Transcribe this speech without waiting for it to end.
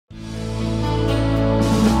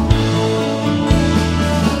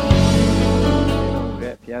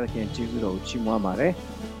ရားသခင်ကျေးဇူးတော်ကိုချီးမွမ်းပါတယ်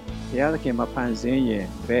ဘုရားသခင်မဖန်ဆင်းရင်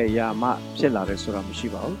ဘယ်အရာမှဖြစ်လာတယ်ဆိုတာမရှိ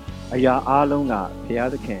ပါဘူးအရာအားလုံးကဘုရား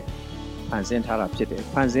သခင်ဖန်ဆင်းထားတာဖြစ်တယ်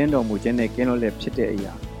ဖန်ဆင်းတော်မူခြင်းနဲ့ကင်းလွတ်လပ်ဖြစ်တဲ့အ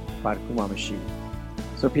ရာဘာတစ်ခုမှမရှိ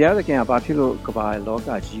ဘူးဆိုဘုရားသခင်ကဘာဖြစ်လို့ကမ္ဘာလောက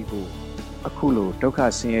ကြီးကိုအခုလိုဒုက္ခ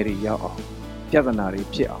ဆင်းရဲတွေရောက်အောင်ပြဿနာတွေ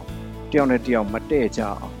ဖြစ်အောင်တယောက်နဲ့တယောက်မတည့်ကြ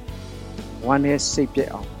အောင်ဝမ်းနဲ့စိတ်ပြက်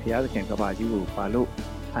အောင်ဘုရားသခင်ကမ္ဘာကြီးကိုဘာလို့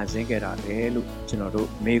ဖန်ဆင်းခဲ့တာလဲလို့ကျွန်တော်တို့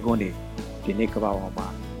မေးခွန်းတွေဒီနေ့ကမ္ဘာပေါ်မှာ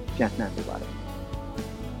ပြန့်နှံ့နေပါတယ်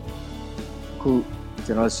အခု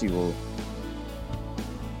ကျွန်တော်စီကို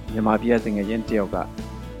မြန်မာပြည်တငယ်ချင်းတယောက်က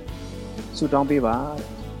ဆူတောင်းပေးပါ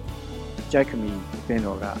ကြိုက်ခမီပင်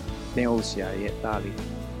တော်ကသင်အုပ်ဆရာရဲ့သားလေး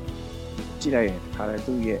ကြည့်လိုက်ရင်ခါရဲ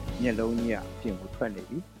သူ့ရဲ့မျက်လုံးကြီးအပြင်ကိုထွက်နေ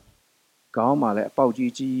ပြီခေါင်းမှာလည်းအပေါက်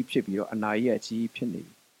ကြီးကြီးဖြစ်ပြီးတော့အနာကြီးအကြီးဖြစ်နေ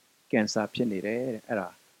ပြီကင်ဆာဖြစ်နေတယ်တဲ့အဲ့ဒါ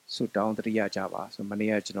ဆူတောင်းတရိယာကြပါဆိုမနေ့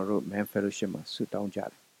ကကျွန်တော်တို့ Man Fellowship မှာဆူတောင်းကြ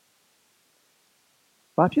တယ်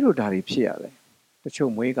ဘာဖြစ်လို့ဒါတွေဖြစ်ရလဲတ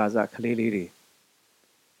ချို့မွေးကာစကလေးလေးတွေ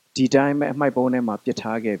ဒီတိုင်းပဲအမိုက်ပုံးထဲမှာပစ်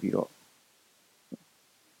ထားခဲ့ပြီးတော့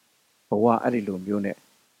ဘဝအဲ့ဒီလိုမျိုးနဲ့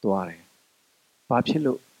သွားတယ်ဘာဖြစ်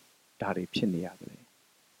လို့ဒါတွေဖြစ်နေရလဲ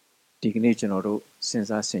ဒီကနေ့ကျွန်တော်တို့စဉ်း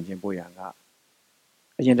စားဆင်ခြင်ဖို့ရက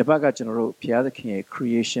အရင်တစ်ပတ်ကကျွန်တော်တို့ဘုရားသခင်ရဲ့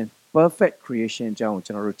creation perfect creation အကြောင်းကို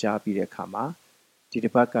ကျွန်တော်တို့ကြားပြီးတဲ့အခါမှာဒီတ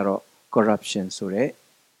စ်ပတ်ကတော့ corruption ဆိုတဲ့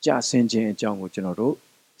ကြာဆင်းခြင်းအကြောင်းကိုကျွန်တော်တို့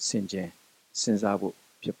စဉ်းစားဖို့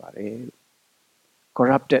ဖြစ်ပါတယ်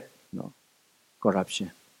corrupted နော် corruption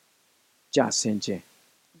ကြာဆင်းခြင်း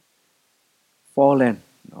fallen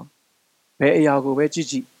နော်ဘယ်အရာကိုပဲကြ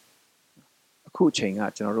ည့်အခုအချိန်က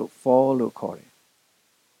ကျွန်တော်တို့ fall လို့ခေါ်တယ်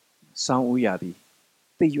ဆောင်းဦးရာသီ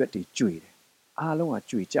သိရွက်တွေကျွေတယ်အားလုံးက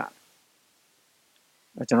ကျွေကြတ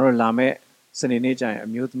ယ်ကျွန်တော်တို့လာမဲ့စနေနေ့ကျရင်အ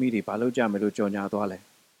မျိုးသမီးတွေဘာလုပ်ကြမယ်လို့ကြော်ညာသွားလဲ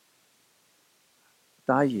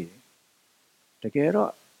တားရည်တကယ်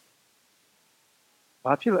တော့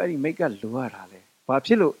ဘာဖြစ်လို့အဲ့ဒီ make up လိုရတာလဲဘာဖြ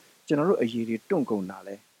စ်လို့ကျွန်တော်တို့အရည်တွေတွန့်ကုန်တာ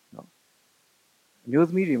လဲနော်အမျိုးသ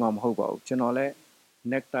မီးတွေမှမဟုတ်ပါဘူးကျွန်တော်လဲ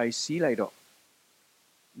necktie စီးလိုက်တော့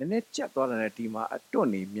နည်းနည်းကြက်သွားတယ်ဒီမှာအတွန့်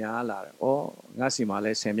နေများလာတယ်ဩငါစီမှာ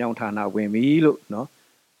လဲဆယ်မြောင်းဌာနဝင်ပြီလို့နော်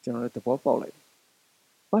ကျွန်တော်လည်းသဘောပေါက်လိုက်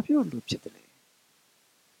ဘာဖြစ်လို့လူဖြစ်တယ်လဲ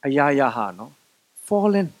အရာရာဟာနော်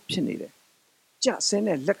fallen ဖြစ်နေတယ်ကြဆင်း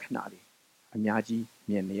တဲ့လက္ခဏာတွေအများကြီး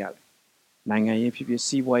မြင်နေရတယ်နိုင်ငံရေးဖြစ်ဖြစ်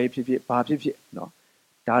စီးပွားရေးဖြစ်ဖြစ်ဘာဖြစ်ဖြစ်နော်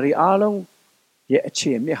ဒါတွေအားလုံးရဲ့အခြေ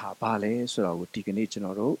အမြစ်ဟာဘာလဲဆိုတော့ဒီကနေ့ကျွန်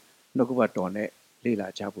တော်တို့နှုတ်ကပတ်တော်နဲ့လေ့လာ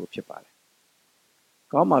ကြဖို့ဖြစ်ပါတယ်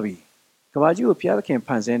ကောင်းပါပြီကမ္ဘာကြီးကိုဘုရားသခင်ဖ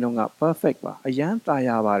န်ဆင်းတော့က perfect ပါအရန်ตายရ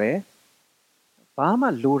ပါတယ်ဘာမှ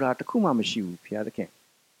လိုတာတစ်ခုမှမရှိဘူးဘုရားသခင်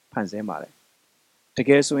ဖန်ဆင်းပါတယ်တက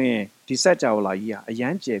ယ်ဆိုရင်ဒီစัจ java လာကြီးဟာအရ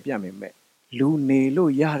န်ကျယ်ပြန့်ပေမဲ့လူနေ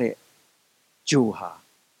လို့ရတဲ့ဂျိုဟာ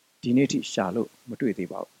ဒီနေ့ထိရှာလို့မတွေ့သေး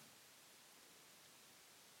ပါဘူး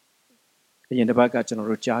အရင်တစ်ပတ်ကကျွန်တော်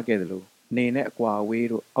တို့ကြားခဲ့တယ်လို့နေနဲ့အကွာအဝေး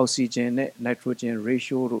တို့အောက်ဆီဂျင်နဲ့နိုက်ထရိုဂျင်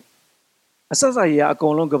ratio တို့အဆက်ဆက်ရအကု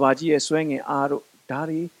န်လုံးကမ္ဘာကြီးရဲ့ဆွဲငင်အားတို့ဒါ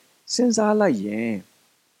တွေစဉ်းစားလိုက်ရင်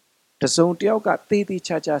တစုံတယောက်ကသေးသေး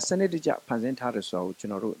ချာချာစနစ်တကျဖန်ဆင်းထားတယ်ဆိုတော့ကျွ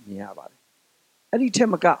န်တော်တို့မြင်ရပါတယ်အဲ့ဒီထက်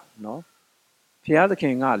မကနော်ဘုရားသခ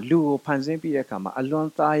င်ကလူကိုဖန်ဆင်းပြီးတဲ့အခါမှာအလွန်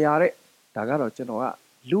သာယာတဲ့ဒါကတော့ကျွန်တော်က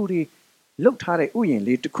လူတွေလှုပ်ထားတဲ့ဥယျာဉ်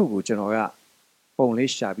လေးတစ်ခုကိုကျွန်တော်ကပုံ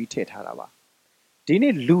လေးရှာပြီးထည့်ထားတာပါဒီ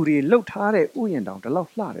နေ့လူတွေလှုပ်ထားတဲ့ဥယျာဉ်တောင်ဒီလောက်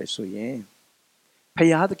လှတယ်ဆိုရင်ဘု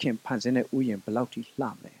ရားသခင်ဖန်ဆင်းတဲ့ဥယျာဉ်ဘယ်လောက်ထိလှ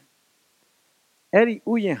မလဲအဲ့ဒီ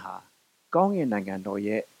ဥယျာဉ်ဟာကောင်းကင်နိုင်ငံတော်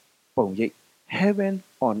ရဲ့ပုံရိပ် heaven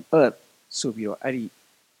on earth ဆိုပြီးတော့အဲ့ဒီ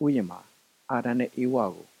ဥယျာဉ်မှာအာဒံနဲ့အေဝါ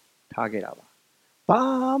ကိုထားခဲ့တာပါဘာ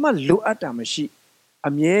မှလိုအပ်တာမရှိ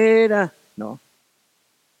အမြဲတမ်းနော်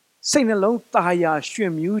စိတ်နှလုံးသာယာရွှ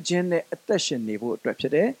င်မြူးခြင်းနဲ့အသက်ရှင်နေဖို့အတွက်ဖြ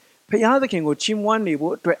စ်တယ်ဖခင်သခင်ကိုချီးမွမ်းနေ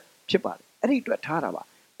ဖို့အတွက်ဖြစ်ပါတယ်အဲ့ဒီအတွက်ထားတာပါ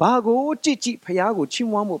ဘာကိုကြည့်ဖခင်ကိုချီး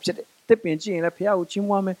မွမ်းဖို့ဖြစ်တယ်တစ်ပင်ကြည့်ရင်လည်းဖခင်ကိုချီး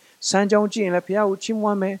မွမ်းမယ်စမ်းကြောင်းကြည့်ရင်လည်းဖခင်ကိုချီးမွ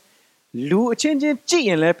မ်းမယ်လူအချင်းချင်းကြည့်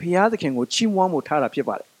ရင်လည်းဖခင်သခင်ကိုချီးမွမ်းဖို့ထားတာဖြစ်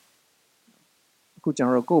ပါတယ်အခုကျွန်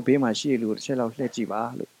တော်တို့ကိုယ့်ဘေးမှာရှိတဲ့လူကိုတစ်ချက်လောက်လှည့်ကြည့်ပါ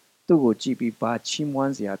လို့သူ့ကိုကြည့်ပြီးဘာချီးမွ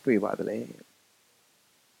မ်းစရာတွေ့ပါသလဲ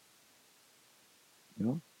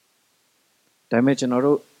နော်ဒါပေမဲ့ကျွန်တော်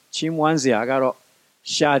တို့ချီးမွမ်းစရာကတော့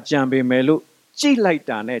ရှာကြံပေမဲ့လို့ကြည့်လိုက်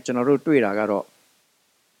တာနဲ့ကျွန်တော်တို့တွေ့တာကတော့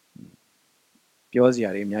ပြောစရာ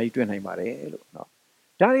တွေအများကြီးတွေ့နိုင်ပါတယ်လို့နော်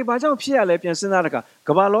ဒါတွေဘာကြောင့်ဖြစ်ရလဲပြန်စဉ်းစားတဲ့အခါက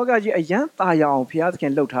မ္ဘာလောကကြီးအရန်ตายအောင်ဘုရားသခ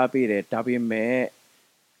င်လှုပ်ထားပေးတယ်ဒါပေမဲ့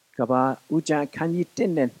ကမ္ဘာဥကျမ်းအခန်းကြီး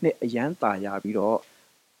1နဲ့2အရန်ตายပြီးတော့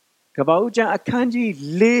ကမ္ဘာဥကျမ်းအခန်းကြီး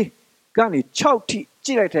4ကနေ6ထိကြ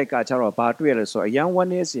ည့်လိုက်တဲ့အခါကျတော့ဘာတွေ့ရလဲဆိုတော့အရန်ဝ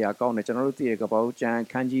န်းနေစရာကောင်းတယ်ကျွန်တော်တို့သိရကမ္ဘာဥကျမ်းအ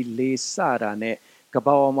ခန်းကြီး4စတာနဲ့ကမ္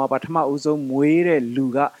ဘာပေါ်မှာပထမဦးဆုံးမွေးတဲ့လူ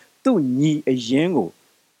ကသူ့ညီအရင်ကို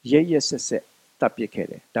ရက်ဆက်တပ်ပစ်ခဲ့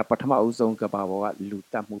တယ်ဒါပထမဦးဆုံးကမ္ဘာပေါ်ကလူ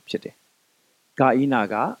တတ်မှုဖြစ်တယ်ဂ ina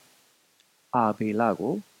ga Abela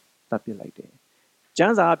ကိုတတ်ပစ်လိုက်တယ်ကျ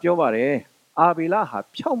မ်းစာပြောပါတယ်အာဘေလဟာ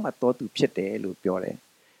ဖြောက်မှတ်တော်သူဖြစ်တယ်လို့ပြောတယ်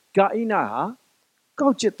ကာအိနာဟာကော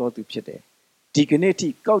က်ကျစ်တော်သူဖြစ်တယ်ဒီကနေ့ထိ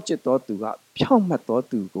ကောက်ကျစ်တော်သူကဖြောက်မှတ်တော်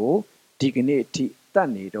သူကိုဒီကနေ့ထိတတ်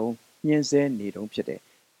နေတုံးညှင်းဆဲနေတုံးဖြစ်တယ်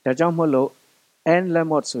ဒါကြောင့်မို့လို့ Anne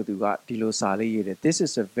Lamott ဆိုသူကဒီလိုစာလေးရေးတယ် This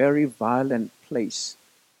is a very violent place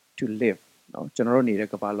to live เนาะကျွန်တော်တို့နေတဲ့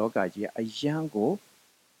ကမ္ဘာလောကကြီးကအယံကို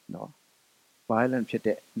เนาะ violent ဖြစ်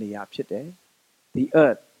တဲ့နေရာဖြစ်တယ် the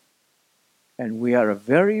earth and we are a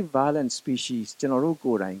very violent species ကျွန်တော်တို့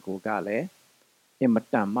ကိုယ်တိုင်ကိုကလည်းအင်မ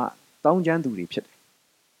တန်မှတောင်းကျမ်းသူတွေဖြစ်တယ်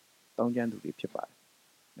တောင်းကျမ်းသူတွေဖြစ်ပါတယ်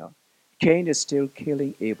เนาะ Cain is still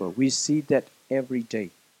killing Abel we see that every day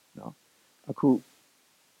เนาะအခု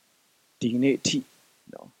ဒီနေ့အထိ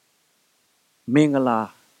เนาะမင်္ဂလာ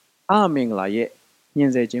အမင်္ဂလာရဲ့ညှ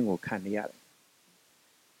င်းဆဲခြင်းကိုခံနေရတယ်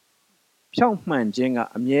ဖြောင့်မှန်ခြင်းက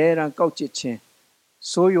အမြဲတမ်းကောက်ကျစ်ခြင်း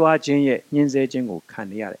ဆိုးရွားခြင်းရဲ့ညှင်းဆဲခြင်းကိုခံ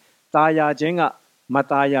နေရတယ်။ตาယာခြင်းကမ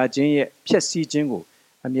ตาယာခြင်းရဲ့ဖျက်ဆီးခြင်းကို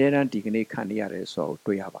အမြဲတမ်းဒီကနေ့ခံနေရတယ်ဆိုတော့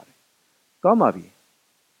တွေ့ရပါတယ်။ကောင်းပါပြီ။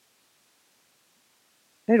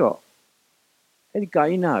အဲ့တော့အဲ့ဒီကာ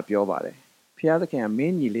အိနာပြောပါတယ်။ဖျားသခင်ကမ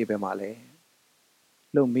င်းညီလေးပဲမှာလဲ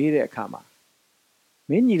လို့မေးတဲ့အခါမှာ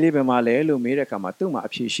မင်းညီလေးပဲမှာလဲလို့မေးတဲ့အခါမှာသူ့မှာ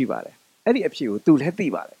အဖြေရှိပါတယ်။အဲ့ဒီအဖြေကိုသူလည်းသိ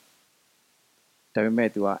ပါတယ်။ဒါပေမဲ့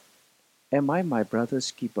तू ကAm I my brother's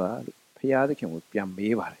keeper လို့ဖျားသခင်ကိုပြန်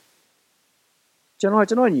မေးပါတယ်ကျွန်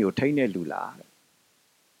တော်ညီကိုထိန်းတဲ့လူလား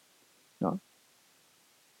နော်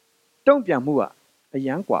တုံ့ပြန်မှုကအယ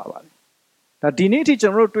မ်းกว่าပါတယ်ဒါဒီနေ့အထိကျွ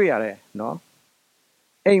န်တော်တို့တွေ့ရတယ်နော်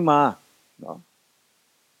အိမ်မှာနော်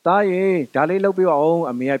တားရေဒါလေးလုပ်ပြအောင်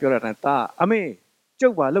အမေကပြောတာတားအမေကျု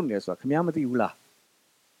ပ်ပါလုပ်နေဆိုတာခင်ဗျားမသိဘူးလား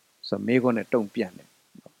ဆိုတော့မေခွန်းနဲ့တုံ့ပြန်တယ်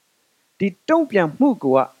ဒီတုံ့ပြန်မှုက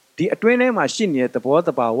ဒီအတွင်းထဲမှာရှိနေတဲ့သဘောတ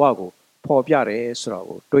ဘာဝကိုပေါ်ပြတယ်ဆိုတော့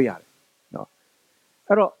ကိုတွေ့ရတယ်နော်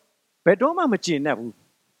အဲ့တော့ဘယ်တော့မှမကျေနပ်ဘူး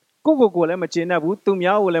ကိုလည်းမကျေနပ်ဘူးသူ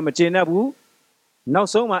များကိုလည်းမကျေနပ်ဘူးနောက်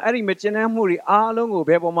ဆုံးမှာအဲ့ဒီမကျေနပ်မှုတွေအားလုံးကို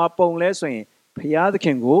ဘယ်ပေါ်မှာပုံလဲဆိုရင်ဘုရားသခ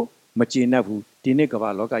င်ကိုမကျေနပ်ဘူးဒီနေ့ကမ္ဘာ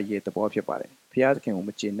လောကကြီးရဲ့သဘောဖြစ်ပါတယ်ဘုရားသခင်ကိုမ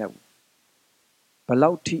ကျေနပ်ဘူးဘ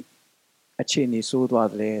လောက်ထိအခြေအနေဆိုးသွား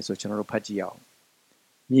သလဲဆိုကျွန်တော်တို့ဖတ်ကြည့်အောင်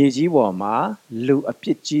မြေကြီးပေါ်မှာလူအပြ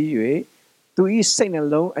စ်ကြီး၍သူ၏စိတ်နှ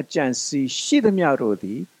လုံးအကြံစီရှိသမျှတို့သ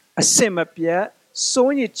ည်အစင်မပြတ်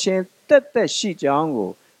စိုးညစ်ခြင်းတက်တက်ရှိကြောင်း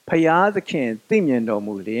ကိုဖယားသခင်သိမြင်တော်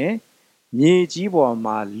မူလျင်မြေကြီးပေါ်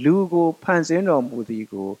မှာလူကိုဖန်ဆင်းတော်မူသည်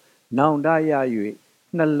ကိုနောင်တရ၍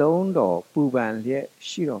နှလုံးတော်ပူပန်လျက်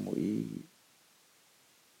ရှိတော်မူ၏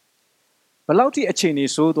ဘလောက်ထိအခြေအနေ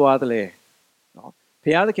ဆိုးသွားသလဲနော်ဖ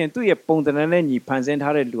ယားသခင်သူ့ရဲ့ပုံသဏ္ဍာန်နဲ့ညီဖန်ဆင်း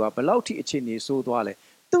ထားတဲ့လူကဘလောက်ထိအခြေအနေဆိုးသွားလဲ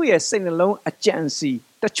သူ့ရဲ့စိတ်နှလုံးအကြံစီ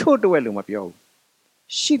တချို့တဝက်လို့မပြောဘူး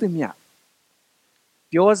ရှိသမျှ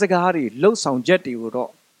ပြောစကားတွေလှုပ်ဆောင်ချက်တွေကို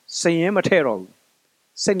တော့စည်ရင်မထဲ့တော့ဘူး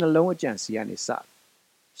စိတ်နှလုံးအကြံစီကနေစ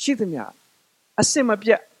ရှိသမျှအစစ်မပြ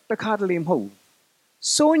တ်တခါတလေမဟုတ်ဘူး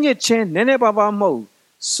စိုးညစ်ခြင်းနည်းနည်းပါးပါးမဟုတ်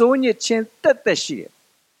စိုးညစ်ခြင်းတက်တက်ရှိတယ်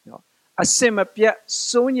နော်အစစ်မပြတ်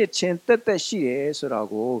စိုးညစ်ခြင်းတက်တက်ရှိတယ်ဆိုတော့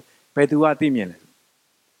ကိုဘယ်သူကသိမြင်လဲ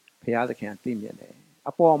ဘုရားသခင်ကသိမြင်တယ်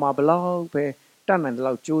အပေါ်မှာဘလောက်ပဲတတ်နိုင်တဲ့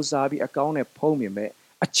လောက်စူးစမ်းပြီးအကောင်းနဲ့ဖုံးမြင်မဲ့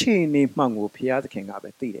အခြေအနေမှန်ကိုဘုရားသခင်ကပဲ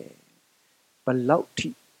သိတယ်ဘလောက်ထိ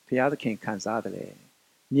ဘုရားသခင်ခံစားတယ်လေ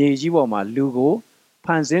မြေကြီးပေါ်မှာလူကိုဖ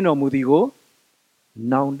န်ဆင်းတော်မူသည်ကို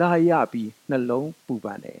နောင်တရပြီးနှလုံးပူပ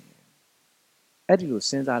န်တယ်အဲ့ဒီလို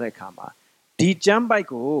စဉ်းစားတဲ့အခါမှာဒီကျမ်းပိုက်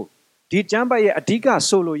ရဲ့အဓိက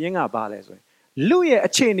ဆိုလိုရင်းကဘာလဲဆိုရင်လူရဲ့အ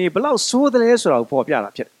ခြေအနေဘလောက်ဆိုးတယ်လဲဆိုတာကိုပေါ်ပြတာ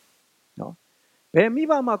ဖြစ်တယ်နော်ဘယ်မိ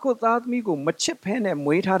ဘမှကိုယ်သားသမီးကိုမချစ်ဖဲနဲ့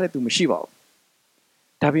မွေးထားတဲ့သူမရှိပါဘူး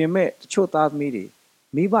ဒါပေမဲ့တချို့သားသမီးတွေ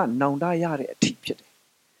မိဘနောင်တရတဲ့အထိဖြစ်တယ်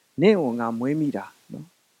နင့်ကိုငါမွေးမိတာနော်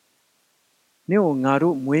နင့်ကိုငါ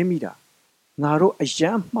တို့မွေးမိတာငါတို့အယ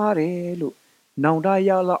မ်းမှားတယ်လို့နောင်တရ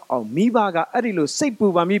လောက်အောင်မိဘကအဲ့ဒီလိုစိတ်ပူ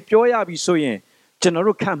ပန်ပြီးပြောရပြီဆိုရင်ကျွန်တော်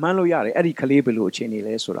တို့ခံမှန်းလို့ရတယ်အဲ့ဒီကလေးဘယ်လိုအခြေအနေ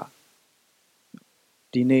လဲဆိုတာ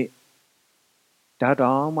ဒီနေ့ဒါ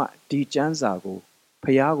တော့မှဒီကျမ်းစာကို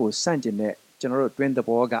ဖျားကိုစန့်ကျင်တဲ့ကျွန်တော်တို့တွင်သ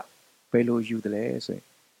ဘောကဘယ်လိုယူတယ်လဲဆိုရင်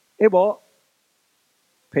အေးပေါ့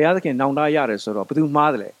ဖျားသခင်နောင်တရတယ်ဆိုတော့ဘယ်သူ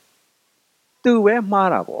မှားတယ်လဲသူပဲမှား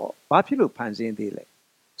တာပေါ့ဘာဖြစ်လို့ဖန်ဆင်းသေးလဲ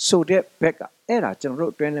ဆိုတဲ့ဘက်ကအဲ့ဒါကျွန်တော်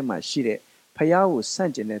တို့အတွင်းထဲမှာရှိတဲ့ဖျားကိုစ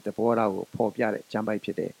န့်ကျင်တဲ့သဘောထားကိုပေါ်ပြတဲ့ကျမ်းပိုက်ဖြ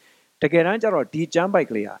စ်တယ်တကယ်တမ်းကျတော့ဒီကျမ်းပိုက်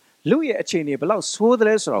ကလေးဟာလူရဲ့အခြေအနေဘယ်လောက်ဆိုးတယ်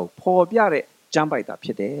လဲဆိုတာကိုပေါ်ပြတဲ့ကျမ်းပိုက်တာဖြ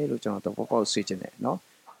စ်တယ်လို့ကျွန်တော်သဘောပေါက်စေချင်တယ်နော်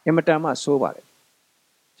အင်မတန်မှဆိုးပါတယ်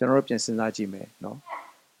ကျွန်တော်တို့ပြန်စဉ်းစားကြည့်မယ်နော်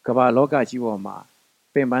ကမ္ဘာလောကကြီးပေါ်မှာ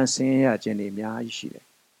ပင်ပန်းဆင်းရဲခြင်းတွေအများကြီးရှိတယ်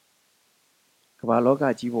ကမ္ဘာလောက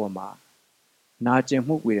ကြီးပေါ်မှာနာကျင်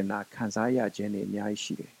မှုဝေဒနာခံစားရခြင်းတွေအများကြီး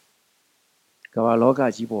ရှိတယ်ကမ္ဘာလောက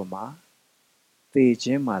ကြီးပေါ်မှာသေခြ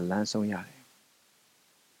င်းမှာလမ်းဆုံးရတယ်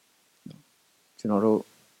ကျွန်တော်တို့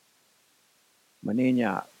မနေ့ည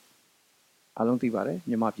အားလုံးသိပါတယ်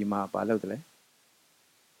မြန်မာပြည်မှာဘာလုပ်တယ်လဲ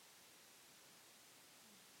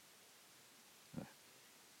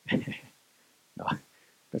နော်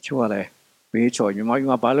တချို့ကလည်းဘေးချော်မြန်မာပြည်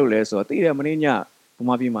မှာဘာလုပ်လဲဆိုတော့သိတယ်မနေ့ညမြန်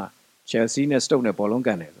မာပြည်မှာ Chelsea နဲ့ Stoke နဲ့ဘောလုံးက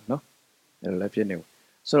န်တယ်ဆိုနော်အဲ့လိုလည်းဖြစ်နေဘူး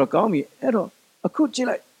ဆိုတော့ကောင်းပြီအဲ့တော့အခုကြည့်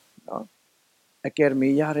လိုက်နော် Academy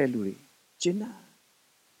ရတဲ့လူတွေကျင်းနာ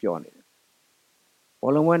ပြောနေတယ်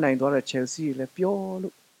ဘောလုံးဝဲနိုင်သွားတဲ့ Chelsea လည်းပြော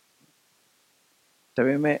လို့ဒါ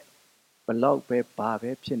ပေမဲ့ဘလောက်ပဲဘာ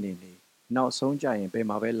ပဲဖြစ်နေနေနောက်ဆုံးကြရင်ဘယ်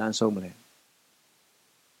မှာပဲလမ်းဆုံးမလဲ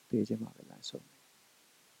တေးခြင်းမှာပဲလမ်းဆုံး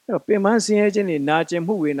အဲ့တော့ပင်ပန်းဆင်းရဲခြင်းတွေနာကျင်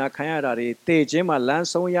မှုဝေဒနာခံရတာတွေတေးခြင်းမှာလမ်း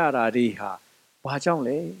ဆုံးရတာတွေဟာဘာကြောင့်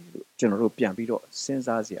လဲလို့ကျွန်တော်တို့ပြန်ပြီးတော့စဉ်း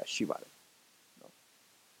စားစရာရှိပါတယ်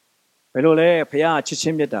ဘယ်လိုလဲဖခင်ချစ်ချ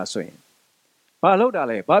င်းမြတ်တာဆိုရင်ဘာလုပ်တာ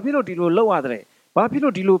လဲဘာဖြစ်လို့ဒီလိုလုပ်ရတယ်ဘာဖြစ်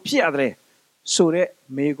လို့ဒီလိုဖြစ်ရတယ်ဆိုတဲ့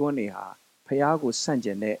မေးခွန်းတွေဟာဖခင်ကိုဆန့်ကျ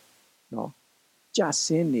င်တဲ့နော်ကြဆ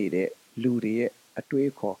င်းနေတဲ့လူတွေရဲ့အ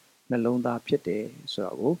တွေးခေါ်နှလုံးသားဖြစ်တယ်ဆို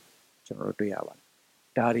တော့ကိုကျွန်တော်တို့တွေ့ရပါတယ်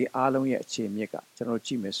ဒါတွေအားလုံးရဲ့အခြေမြစ်ကကျွန်တော်ကြ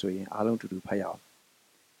ည့်မယ်ဆိုရင်အားလုံးတူတူဖတ်ရအောင်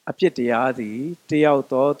အပြစ်တရားသည်တယောက်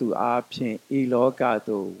သောသူအားဖြင့်ဤလောက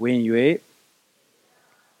သို့ဝင်၍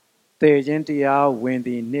တည်ခြင်းတရားဝင်သ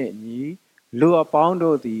ည်နှင့်ညီလူအပေါင်း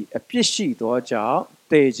တို့သည်အပြစ်ရှိသောကြောင့်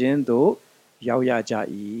တည်ခြင်းသို့ရောက်ရကြ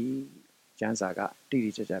၏ကျမ်းစာကတိတိ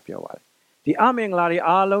ကျကျပြောပါတယ်ဒီအမင်္ဂလာတွေ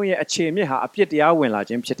အားလုံးရဲ့အခြေမြစ်ဟာအပြစ်တရားဝင်လာ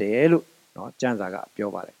ခြင်းဖြစ်တယ်လို့နော်ကျမ်းစာကပြော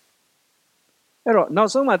ပါတယ်အဲ့တော့နော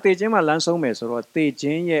က်ဆုံးမှာတည်ခြင်းမှာလမ်းဆုံးမယ်ဆိုတော့တည်ခြ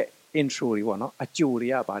င်းရဲ့ intro တွေပေါ့နော်အကျိုးတွေ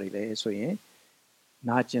ကဘာတွေလဲဆိုရင်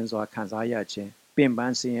နာကျင်စွာခံစားရခြင်းပင်ပ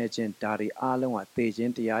န်းဆင်းရဲခြင်းဒါတွေအားလုံးဟာတည်ခြ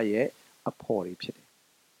င်းတရားရဲ့အဖို့တွေဖြစ်တယ်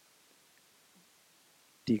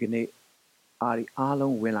ဒီကနေ့အား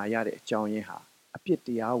လုံးဝင်လာရတဲ့အကြောင်းရင်းဟာအပြစ်တ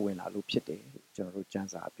ရားဝင်လာလို့ဖြစ်တယ်လို့ကျွန်တော်တို့ကျမ်း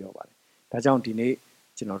စာပြောပါတယ်ဒါကြောင့်ဒီနေ့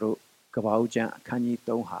ကျွန်တော်တို့ကပ္ပဦးကျမ်းအခန်းကြီး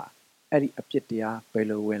3ဟာအဲ့ဒီအပြစ်တရားဘယ်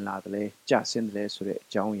လိုဝင်လာသလဲကြဆင်းတယ်ဆိုတဲ့အ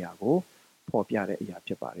ကြောင်းအရာကိုဖော်ပြတဲ့အရာ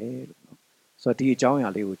ဖြစ်ပါတယ်လို့နော်ဆိုတော့ဒီအကြောင်းအရာ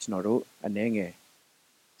လေးကိုကျွန်တော်တို့အနည်းငယ်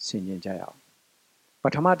ဆင်ခြင်ကြရအောင်ပ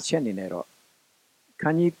ထမတစ်ချက်အနေနဲ့တော့ခ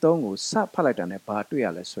န်းကြီး3ကိုစဖတ်လိုက်တာနဲ့ဘာတွေ့ရ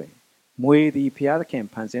လဲဆိုရင်မွေသည်ဘုရားသခင်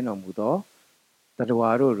ဖန်ဆင်းတော်မူသောတတဝါ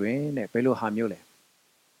တို့တွင်တဲ့ဘယ်လိုဟာမျိုးလဲ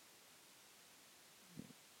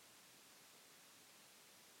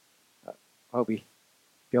ဟုတ်ပြီ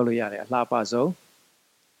ပြောလို့ရတယ်အလှပဆုံး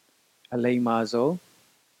အလိမ္မာဆုံး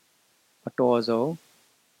အတော်ဆုံး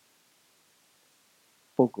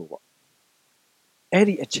ပုဂ္ဂိုလ်ပေါ့အဲ့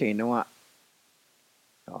ဒီအချိန်တုန်းက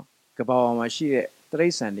နော်ကမ္ဘာပေါ်မှာရှိတဲ့တိရ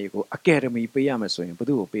စ္ဆာန်တွေကိုအကယ်ဒမီပေးရမယ်ဆိုရင်ဘယ်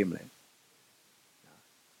သူ့ကိုပေးမလဲ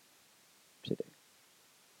ဖြစ်တယ်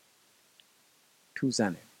ထူးဆ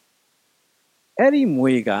န်းတယ်အဲ့ဒီ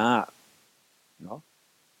မွေကနော်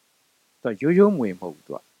သူရိုးရိုးမွေမဟုတ်ဘူး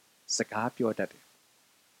သူကစကားပြောတတ်တယ်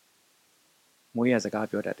မွေးရစကား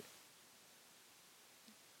ပြောတတ်တယ်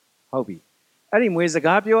ဟုတ်ပြီအဲ့ဒီမွေးစ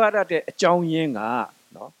ကားပြောရတတ်တဲ့အကြောင်းရင်းက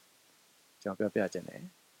နော်ကျွန်တော်ပြောပြခြင်းတယ်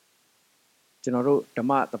ကျွန်တော်တို့ဓမ္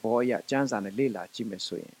မသဘောအရကျမ်းစာနဲ့လေ့လာကြည့်မယ်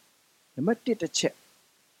ဆိုရင်နံပါတ်1တစ်ချက်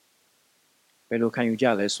ဘယ်လိုခံယူကြ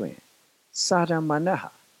လဲဆိုရင်စာတန်မာန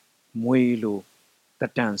ဟာမွေလိုတ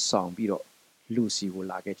တန်ဆောင်ပြီးတော့လူစီကို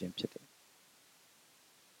လာခဲ့ခြင်းဖြစ်တယ်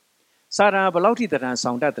စာတန်ဘယ်လောက်ထိတတန်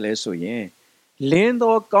ဆောင်တတ်တယ်လဲဆိုရင်လင်း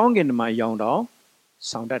သောကောင်းကင်မှာရောင်တောင်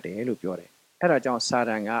ဆောင်တတ်တယ်လို့ပြောတယ်အဲ့ဒါကြောင့်စာ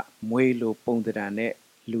တန်ကမွေလိုပုံတံနဲ့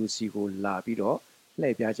လူစီကိုလာပြီးတော့လှ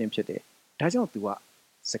ည့်ပြခြင်းဖြစ်တယ်ဒါကြောင့် तू က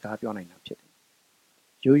စကားပြောနိုင်တာဖြစ်တယ်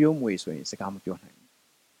ရိုးရိုးမွေဆိုရင်စကားမပြောနိုင်ဘူး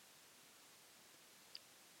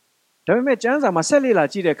ဒါပေမဲ့ကျမ်းစာမှာဆက်လေ့လာ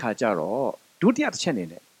ကြည့်တဲ့အခါကျတော့ဒုတိယတစ်ချက်အနေ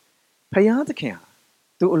နဲ့ဖယားသခင်ဟာ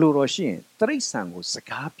သူအလိုတော်ရှိရင်တိရစ္ဆာန်ကိုစ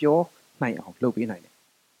ကားပြောနိုင်အောင်လုပ်ပေးနိုင်တယ်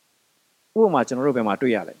ဥပမာကျွန်တော်တို့ဘယ်မှာ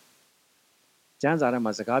တွေ့ရလဲကျမ်းစာထဲ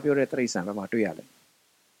မှာစကားပြောတဲ့တိရစ္ဆာန်ဘယ်မှာတွေ့ရလဲ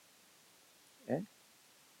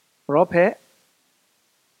ပရောဖက်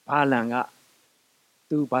ဘာလန်က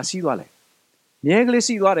သူဘာစီးသွားလဲမြဲကလေး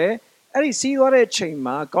စီးသွားတယ်အဲ့ဒီစီးသွားတဲ့ချိန်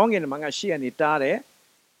မှာကောင်းကင်မှာကရှေ့ကနေတားတယ်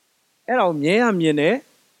အဲ့တော့မြဲရမြင်တယ်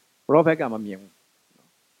ပရောဖက်ကမမြင်ဘူး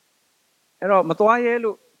အဲ့တော့မသွားရဲ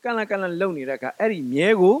လို့ကန့်လန့်လုံနေတဲ့အခါအဲ့ဒီမြဲ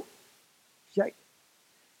ကိုရိုက်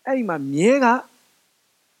အဲ့ဒီမှာမြဲက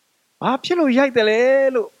ဘာဖြစ်လို့ရိုက်တယ်လဲ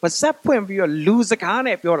လို့ပါဇက်ဖွင့်ပြီးတော့လူစကား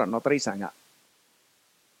နဲ့ပြောတာနော်တိရစ္ဆာန်က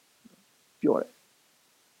ပြောတယ်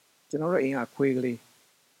ကျွန်တော်တို့အိမ်ကခွေးကလေး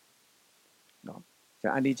နော်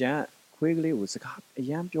အန်ဒီကျန်ခွေးကလေးကိုစကားအ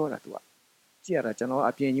ရန်ပြောတာသူကကြည့်ရတာကျွန်တော်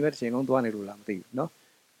အပြင်ကြီးပဲတစ်ချိန်လုံးသွားနေလို့လားမသိဘူးနော်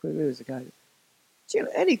ခွေးကလေးစကားကြည့်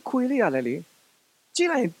အဲ့ဒီခွေးလေးကလည်းလေကြည့်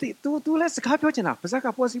လိုက် तू လည်းစကားပြောချင်တာပါဇက်က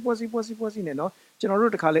ပွားစီနဲ့နော်ကျွန်တော်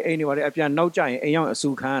တို့တခါလေအိမ်နေပါတယ်အပြန်နောက်ကျရင်အိမ်ရောက်အဆူ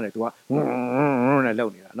ခံရတယ် तू ကနဲ့လှု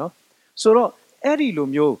ပ်နေတာနော်ဆိုတော့အဲ့ဒီလို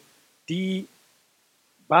မျိုးဒီ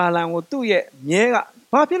ဘ ဘာလံကိုသူ့ရဲ့မြဲက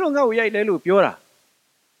ဘာဖြစ်လို့ငါ့ကိုရိုက်လဲလို့ပြောတာ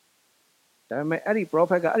ဒါပေမဲ့အဲ့ဒီ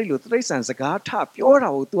prophet ကအဲ့ဒီလိုတိရစ္ဆာန်စကားထပြောတာ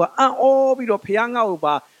ကို तू ကအံ့ဩပြီးတော့ဖះငါ့ကို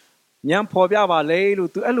ပါညံဖော်ပြပါလေ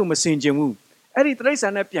လို့ तू အဲ့လိုမစင်ကျင်ဘူးအဲ့ဒီတိရစ္ဆာ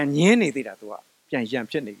န်နဲ့ပြန်ညင်းနေသေးတာ तू ကပြန်ရံ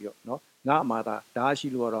ဖြစ်နေပြီးတော့နော်ငါအမှားသားဓာရှိ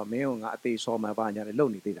လို့တော့မင်းကိုငါအသေးဆော်မှပါညာလေလုံ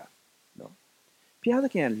နေသေးတာနော်ဖះသ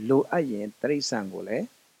ခင်ကလိုအပ်ရင်တိရစ္ဆာန်ကိုလည်း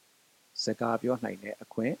စကားပြောနိုင်တဲ့အ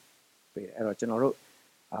ခွင့်ပေးတယ်အဲ့တော့ကျွန်တော်တို့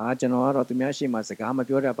ကျွန်တော်ကတော့သူများရှိမှစကားမ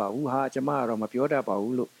ပြောတတ်ပါဘူးဟာကျွန်မကတော့မပြောတတ်ပါ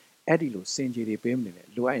ဘူးလို့အဲ့ဒီလိုစင်ကြီးတွေပေးမနေနဲ့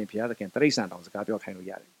လိုအပ်ရင်ဘုရားသခင်တိရစ္ဆာန်တောင်စကားပြောခိုင်းလို့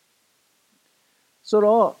ရတယ်ဆို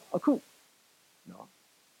တော့အခုနော်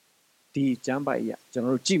ဒီကျမ်းပိုက်ရကျွန်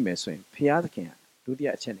တော်တို့ကြည့်မယ်ဆိုရင်ဘုရားသခင်ကဒုတိယ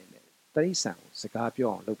အချက်အနေနဲ့တိရစ္ဆာန်ကိုစကားပြော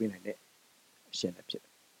အောင်လုပ်ပေးနိုင်တဲ့အရှင်လည်းဖြစ်တ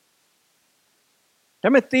ယ်ဒါပေ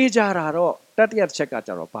မဲ့တေးကြတာတော့တတိယတစ်ချက်က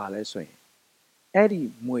ကြတော့ဘာလဲဆိုရင်အဲ့ဒီ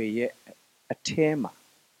မွေရဲ့အထဲမှာ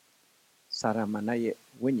စာရမဏေရဲ့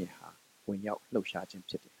ဝိညာဉ်ဟာဝင်ရောက်လှုပ်ရှားခြင်း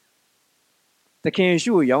ဖြစ်တယ်။သခင်ယေ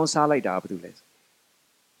ရှုကိုရောင်းစားလိုက်တာဘာလို့လဲ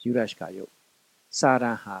။ယူဒရှ်ကာယုတ်စာရ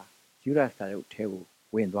န်ဟာယူဒရှ်ကာယုတ်ထဲကို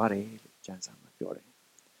ဝင်သွားတယ်လို့ကျမ်းစာမှာပြောတယ်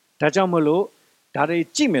။ဒါကြောင့်မလို့ဒါတွေ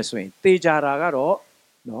ကြည့်မယ်ဆိုရင်တေချာတာကတော့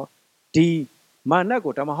နော်ဒီမာနတ်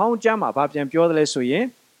ကိုဓမ္မဟောင်းကျမ်းမှာဗာပြန်ပြောတယ်လဲဆိုရင်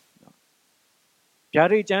ဗျာ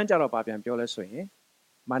ဒိတ်ကျမ်းကြတော့ဗာပြန်ပြောလဲဆိုရင်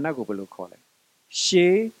မာနတ်ကိုဘယ်လိုခေါ်လဲ။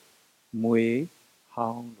ရှေးမွေဟော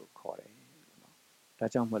င်းလို့ခေါ်တယ်။ဒါ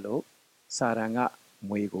ကြောင့်မလို့စာရန်က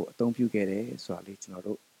မွေကိုအသုံးပြုခဲ့တယ်ဆိုတာလေးကျွန်တော်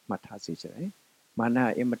တို့မှတ်ထားစေချင်တယ်။မာန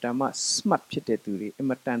အင်မတန်မှ smart ဖြစ်တဲ့သူတွေအင်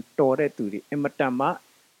မတန်တော်တဲ့သူတွေအင်မတန်မှ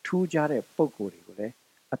ထူးခြားတဲ့ပုံကိုယ်တွေကိုလည်း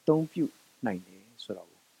အသုံးပြုနိုင်တယ်ဆိုတော့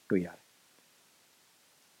တွေ့ရတယ်။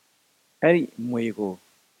အဲ့ဒီမွေကို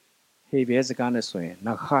ဟေဘဲစကားနဲ့ဆိုရင်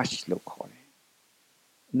nahash လို့ခေါ်တယ်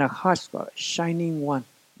။ nahash က shining one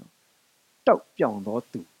တောက်ပြောင်သော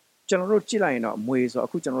သူကျွန်တော်တို့ကြည့်လိုက်ရင်တော့မွေဆိုအ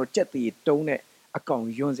ခုကျွန်တော်တို့ကြက်တီတုံးတဲ့အကောင်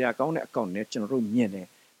ယွန်စရာကောင်းတဲ့အကောင်နဲ့ကျွန်တော်တို့မြင်တယ်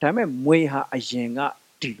ဒါပေမဲ့မွေဟာအရင်က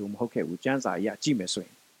ဒီလိုမဟုတ်ခဲ့ဘူးကျန်းစာကြီးကကြည့်မယ်ဆိုရ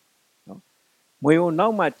င်နော်မွေကိုနော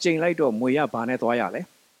က်မှချိန်လိုက်တော့မွေကဘာနဲ့သွားရလဲ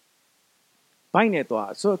ဘိုက်နဲ့သွား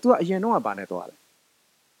ဆိုတော့ तू ကအရင်တော့ကဘာနဲ့သွားလဲ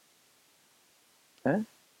ဟမ်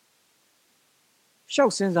ရှော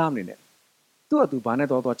က်စဉ်းစားမနေနဲ့ तू က तू ဘာနဲ့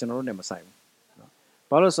သွားကျွန်တော်တို့နဲ့မဆိုင်ဘူးနော်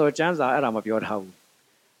ဘာလို့ဆိုကျန်းစာအဲ့ဒါမပြောထားဘူး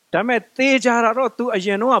ဒါပေမဲ့သေချာတာတော့ तू အရ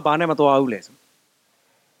င်တော့ကဘာနဲ့မသွားဘူးလဲဆို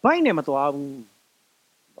ဘိုက်နဲ့မသွားဘူး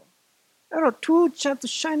အဲ့တော့ two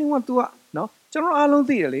shining one သူကနော်ကျွန်တော်အားလုံး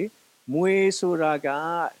သိတယ်လေမွေဆိုတာက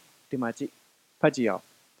ဒီမှာကြည့်ဖတ်ကြည့်အောင်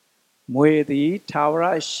မွေသည်ထာဝရ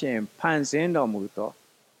ရှင်ဖန်ဆင်းတော်မူသော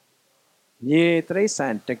မြေတိရစ္ဆာ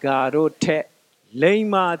န်တကာတို့ထက်လိမ္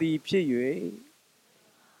မာသည်ဖြစ်၍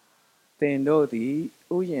သင်တို့သည်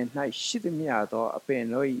ဥယျာဉ်၌ရှိသမျှသောအပင်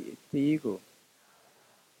တို့၏အသီးကို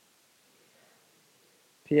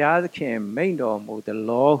ဖျားသခင်မိန့်တော်မူသ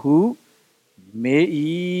လောဟုမေးဤ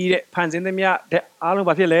တဲ့ဖန်ဆင်းသမျှတဲ့အားလုံး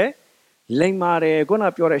ဘာဖြစ်လဲလိမ္မာတယ်ခုန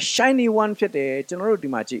ပြောတဲ့ shiny one ဖြစ်တယ်ကျွန်တော်တို့ဒီ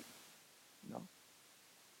မှာကြည့်နော်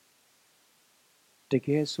တက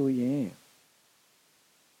ယ်ဆိုရင်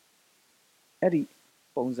အဲ့ဒီ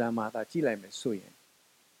ပုံစံမှာသာကြည့်လိုက်မယ်ဆိုရင်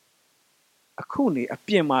အခုနေအ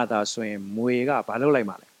ပြင်မှာသာဆိုရင်မွေကဘာလုပ်လိုက်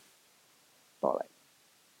မှာလဲပေါ့လိုက်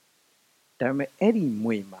ဒါပေမဲ့အဲ့ဒီ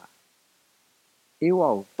မွေမှာအေးဝါ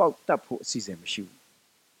ကိုပေါက်တက်ဖို့အစီအစဉ်မရှိဘူး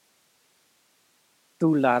သူ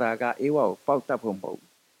လာတာကအေးဝါကိုပေါက်တက်ဖို့မဟုတ်ဘူး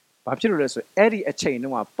ဘာဖြစ်လို့လဲဆိုအဲ့ဒီအချိန်တု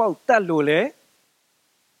န်းကပေါက်တက်လို့လဲ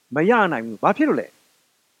မရနိုင်ဘူးဘာဖြစ်လို့လဲ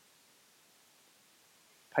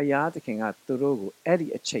ဖယားသခင်ကသူတို့ကိုအဲ့ဒီ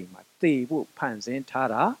အချိန်မှာတေဖို့ဖန်ဆင်းထား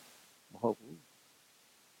တာမဟုတ်ဘူး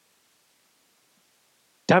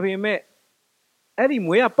ဒါပေမဲ့အဲ့ဒီ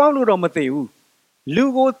မွေးကပေါက်လို့တော့မသေးဘူးလူ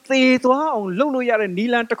ကိုသေသွားအောင်လုပ်လို့ရတဲ့နီ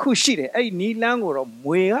လန်းတစ်ခုရှိတယ်အဲ့ဒီနီလန်းကိုတော့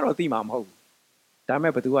မွေကတော့သိမှာမဟုတ်ဘူးဒါပေ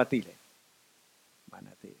မဲ့ဘယ်သူကသိလဲမာန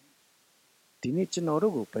သိဒီနေ့ကျွန်တော်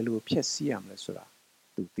တို့ကိုဘယ်လိုဖျက်ဆီးရမလဲဆိုတာ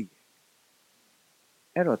သူသိတယ်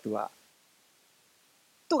အဲ့တော့ तू က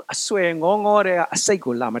သူ့အဆွဲငေါငေါတဲ့ကအစိတ်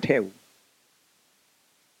ကိုလာမထည့်ဘူး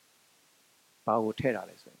ဘာကိုထည့်တာ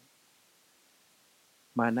လဲဆိုရင်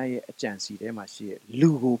မာနရဲ့အကြံစီထဲမှာရှိတဲ့လူ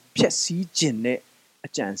ကိုဖျက်ဆီးခြင်းနဲ့အ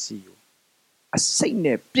ကြံစီကိုအစိတ်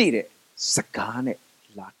နဲ့ပြည့်တဲ့စကားနဲ့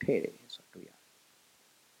လာထည့်တယ်ဆိုတော့တွေ့ရတယ်။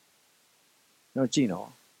နောက်ကြည့်နော်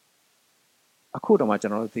အခုတော့မှကျွ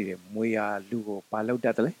န်တော်တို့သိတယ်မွေယာလူကိုဘာလုပ်တ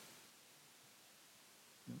တ်တယ်လဲ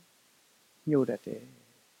ညှို့တတ်တယ်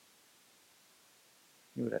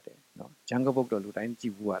ညှို့တတ်တယ်နော်ဂျန်ဂဘုတ်တော်လူတိုင်းကြ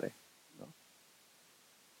ည့်ဘူးရတယ်နော်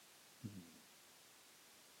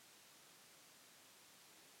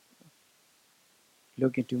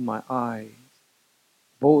Look into my eyes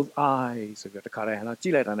both eyes ဆိုပြီးတခါတည်းဟဲ့လားကြ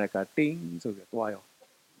ည့်လိုက်တာနဲ့ကတင်းဆိုပြီးသွားရော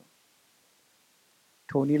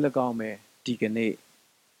ထိုနည်း၎င်းပဲဒီကနေ့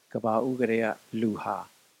ကဘာဥကရေကလူဟာ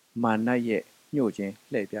မာနရဲ့ ညှို့ခြင်း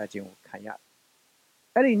လှည့်ပြားခြင်းကိုခံရ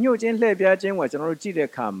အဲ့ဒီညှို့ခြင်းလှည့်ပြားခြင်းကိုကျွန်တော်တို့ကြည့်တဲ့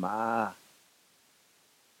အခါမှာ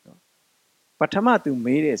ပထမသူ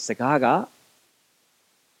မေးတဲ့စကားက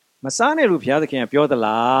မစားနဲ့လို့ဘုရားသခင်ကပြောသ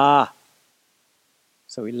လား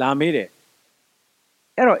ဆိုပြီးလာမေးတယ်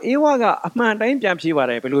အဲ့တော့အေဝါကအမှန်တိုင်းပြန်ဖြေပါ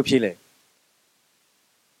တယ်ဘယ်လိုဖြေလဲ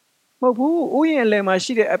မဟုတ်ဘူးဥယျာဉ်လယ်မှာ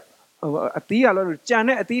ရှိတဲ့အသီးကလို့ကြံ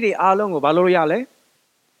တဲ့အသီးတွေအားလုံးကိုဘာလို့ရလဲ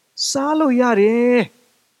စားလို့ရတယ်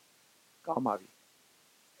ကောင်းပါပြီ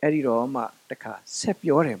အဲ့ဒီတော့မှတခါဆက်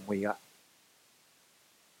ပြောတယ်မွေက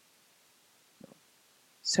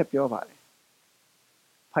ဆက်ပြောပါတယ်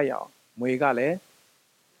ဖတ်ရအောင်မွေကလည်း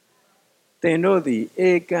သင်တို့သည်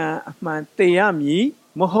ဧကန်အမှန်သိရမည်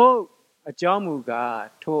မဟုတ်အကြောင်းမူကား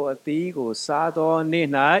ထိုအသီးကိုစားသောနေ့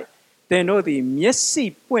၌သင်တို့သည်မျက်စိ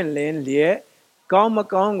ပွင့်လင်းလျက်ကောင်းမ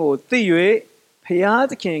ကောင်းကိုသိ၍ဖျား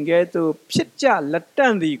သခင်ကဲ့သို့ဖြစ်ကြလက်တ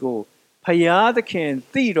န့်သည်ကိုဖျားသခင်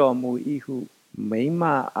သိတော်မူ၏ဟုမိမ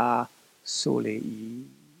အားဆိုလေ၏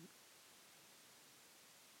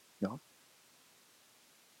နော်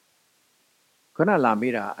ခဏလာ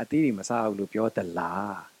မေးတာအသီးတွေမစားဘူးလို့ပြောသ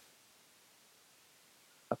လား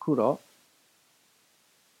အခုတော့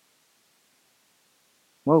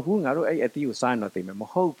မဟုတ်ဘူးငါတို့အဲ့အသီးကိုစားရင်တော့သိမယ်မ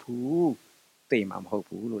ဟုတ်ဘူးသိမှာမဟုတ်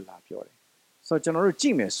ဘူးလို့လာပြောတယ်ဆိုတော့ကျွန်တော်တို့ကြ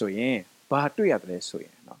ည့်မယ်ဆိုရင်ဘာတွေ့ရတယ်ဆိုရ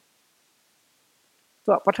င်နော်သူ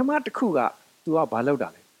ကပထမတစ်ခုကသူကဘာလုပ်တာ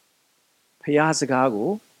လဲဖျားစကားကို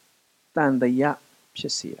တန်တရာဖြ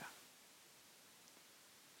စ်စေတာ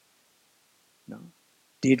နော်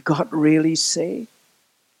Did God really say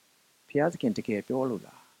ဖျားသခင်တကယ်ပြောလို့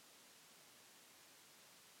လား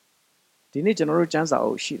ဒီနေ့ကျွန်တော်တို့ကျမ်းစာ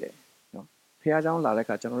အုပ်ရှိတယ်နော်ဖျားเจ้าလာတဲ့အ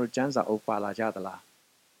ခါကျွန်တော်တို့ကျမ်းစာအုပ်ပါလာကြသလား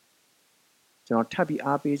ကျွန်တော်ထပ်ပြီး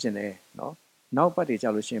အားပေးခြင်းနဲ့နော်နောက်ပတ်တွေကြာ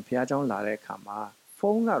လို့ရှိရင်ဖျားเจ้าလာတဲ့အခါမှာဖု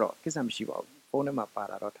န်းကတော့ကိစ္စမရှိပါဘူးဖုန်းထဲမှာပါ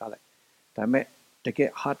တာတော့ထားလိုက်ဒါပေမဲ့တကယ်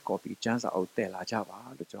hard copy ကျမ်းစာအုပ်တည်လာကြပါ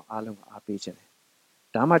လို့ကျွန်တော်အားလုံးကအားပေးခြင်းတယ်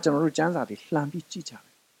ဒါမှကျွန်တော်တို့ကျမ်းစာတွေလှန်ပြီးကြည့်ကြမ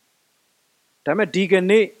ယ်ဒါပေမဲ့ဒီက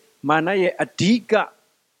နေ့မာနရဲ့အဓိက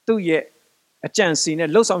သူ့ရဲ့အကြံစီနဲ့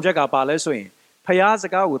လှုပ်ဆောင်ချက်ကပါလဲဆိုရင်ဖျားစ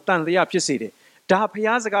ကားကိုတန်တရားဖြစ်စေတယ်ဒါ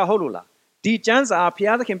ဖျားစကားဟုတ်လို့လားဒီကျမ်းစာ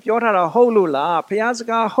ဖျားသခင်ပြောထားတာဟုတ်လို့လားဖျားစ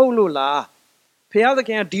ကားဟုတ်လို့လားဖျားသခ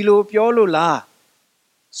င်ကဒီလိုပြောလို့လား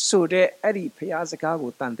ဆိုတဲ့အဲ့ဒီဖျားစကား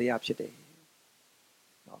ကိုတန်တရားဖြစ်တယ်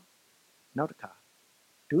နော်နောက်တစ်ခါ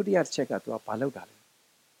ဒုတိယတစ်ချက်ကသူကဘာလုပ်တာလဲ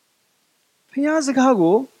ဖျားစကား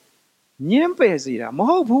ကိုညှင်းပယ်စေတာမ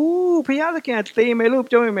ဟုတ်ဘူးဖျားသခင်သေမယ်လို့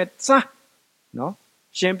ပြောရင်စားနော်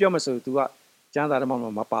ရှင်းပြောမဆို तू ကကျမ်းစာထဲမှာ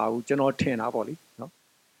မပါဘူးကျွန်တော်ထင်တာပေါ့လေနော်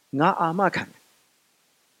ငါအာမခံတယ်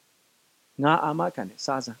ငါအာမခံတယ်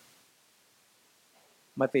စားစမ်း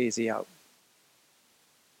မသေးစေရဘူး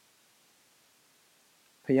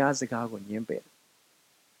ဖျားစကားကိုညှင်းပယ်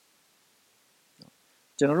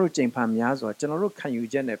ကျွန်တော်တို့ကြိမ်ဖန်များစွာကျွန်တော်တို့ခံယူ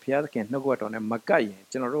ချက်နဲ့ဖျားသခင်နှုတ်ကပတ်တော်နဲ့မကပ်ရင်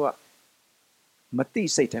ကျွန်တော်တို့ကမတိ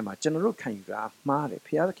စိတ်ထဲမှာကျွန်တော်တို့ခံယူတာမှားတယ်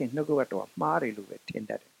ဖျားသခင်နှုတ်ကပတ်တော်ကမှားတယ်လို့ပဲထင်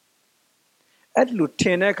တတ်တယ်အဲ့လိုထ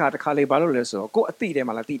င်တဲ့အခါတစ်ခါလေဘာလို့လဲဆိုတော့ကိုယ်အတိထဲ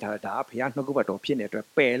မှာလာတိထားတာဖျားနှုတ်ကပတ်တော်ဖြစ်နေတဲ့အတွက်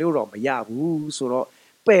ပယ်လို့တော့မရဘူးဆိုတော့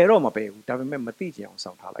ပယ်တော့မပယ်ဘူးဒါပေမဲ့မတိကျင်အောင်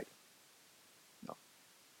ဆောင်ထားလိုက်တယ်နော်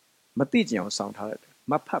မတိကျင်အောင်ဆောင်ထားလိုက်တယ်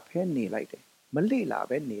မဖတ်ဖဲနေလိုက်တယ်မလေ့လာ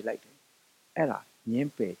ပဲနေလိုက်တယ်အဲ့ဒါည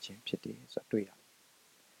င်းပယ်ခြင်းဖြစ်တယ်ဆိုတော့တွေ့ရတယ်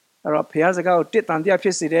အဲ့တော့ဖျားစကားကိုတစ်တန်တရားဖြ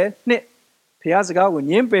စ်စေတယ်နှစ်ဖျားစကားကို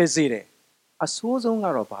ညင်းပယ်စေတယ်အဆိုးဆုံးက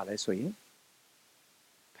တော့ဘာလဲဆိုရင်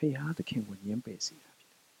ဖျားသခင်ကိုညင်းပယ်စေတာဖြစ်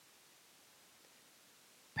တယ်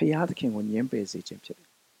ဖျားသခင်ကိုညင်းပယ်စေခြင်းဖြစ်တယ်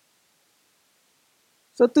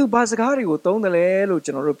ဆိုတော့သူဘာစကားတွေကိုသုံးတယ်လဲလို့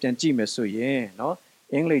ကျွန်တော်တို့ပြန်ကြည့်မယ်ဆိုရင်เนาะ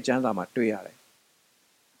အင်္ဂလိပ်ကျမ်းစာမှာတွေ့ရတယ်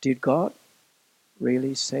Did God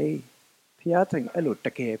really say ဖျားသခင်အဲ့လိုတ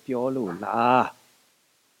ကယ်ပြောလို့လား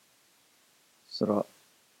ဆိုတော့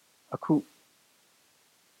အခု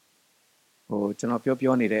ကျွန်တော်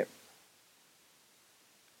ပြောနေတဲ့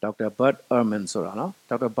ဒေါက်တာဘတ်အာမန်ဆိုတာနော်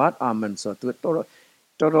ဒေါက်တာဘတ်အာမန်ဆိုသူ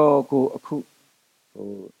တော်ကိုအခု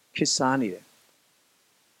ခေတ်စားနေတယ်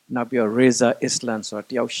နောက်ပြီး Reza Islam ဆိုတာ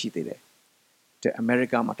တယောက်ရှိသေးတယ်တဲ့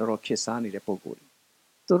America မှာတော်တော်ခေတ်စားနေတဲ့ပုံကိုယ်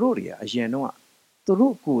သူတို့တွေကအရင်တော့သူ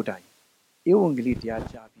တို့ကိုယ်တိုင်ဧဝံဂေလိတရား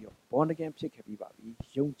ကြားပြီးတော့born again ဖြစ်ခဲ့ပြီးပါပြီ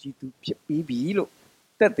ယုံကြည်သူဖြစ်ပြီးပြီလို့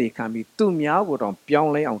သက်သေခံပြီးသူများကိုတော့ပြော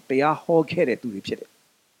င်းလဲအောင်တရားဟောခဲ့တဲ့သူတွေဖြစ်တယ်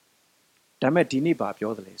ဒါပေမဲ့ဒီနေ့ဘာ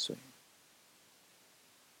ပြောသလဲဆိုရင်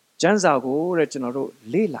ကျမ်းစာကိုတဲ့ကျွန်တော်တို့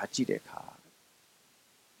လေ့လာကြည့်တဲ့အခါ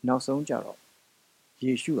နောက်ဆုံးကြတော့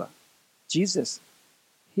ယေရှုဟာ Jesus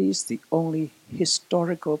he is the only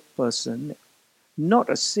historical person not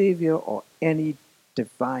a savior or any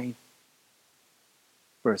divine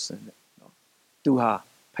person နော်သူဟာ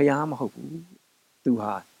ဖျားမဟုတ်ဘူးသူ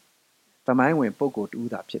ဟာသမိုင်းဝင်ပုဂ္ဂိုလ်တူ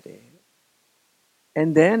သာဖြစ်တယ်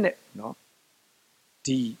and then နော်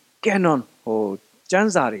ဒီ canon ဟိုကျ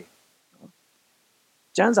မ်းစာတွေ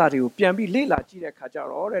ကျမ်းစာတွေကိုပြန်ပြီးလေ့လာကြည့်တဲ့အခါကျ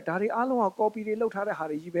တော့တဲ့ဒါတွေအားလုံးက copy တွေလုပ်ထားတဲ့ဟာ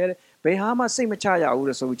တွေကြီးပဲဘယ်ဟာမှစိတ်မချရဘူး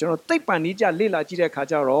တဲ့ဆိုပြီးကျွန်တော်သိပ္ပံနည်းကျလေ့လာကြည့်တဲ့အခါ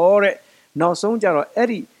ကျတော့တဲ့နောက်ဆုံးကျတော့အဲ့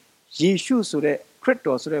ဒီယေရှုဆိုတဲ့ခရစ်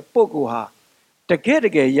တော်ဆိုတဲ့ပုဂ္ဂိုလ်ဟာတ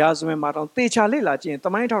ကယ်ရာဇဝင်မှာတော့တေချာလေ့လာကြည့်ရင်တ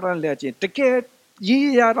မိုင်းထောက်ထားလေ့လာကြည့်ရင်တကယ်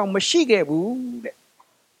ရေးရတော့မရှိခဲ့ဘူးတဲ့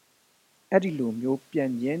အဲ့ဒီလိုမျိုးပြ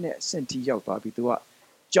န်မြဲတဲ့အဆင့်ထိရောက်သွားပြီးသူက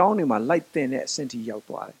ကျောင်းတွေမှာလိုက်တင်တဲ့အဆင့်ထိရောက်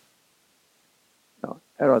သွားတယ်နော်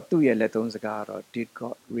အဲ့တော့သူ့ရဲ့လက်သုံးစကားကတော့ did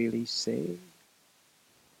God really say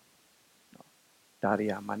နော်ဒါရီ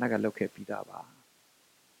ယာမာနကလောက်ခဲ့ပြီးသားပါ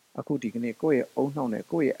အခုဒီကနေ့ကိုယ့်ရဲ့အုံနှောက်နဲ့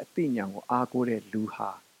ကိုယ့်ရဲ့အသိဉာဏ်ကိုအားကိုးတဲ့လူဟာ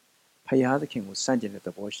ဖယားသခင်ကိုစန့်ကျင်တဲ့သ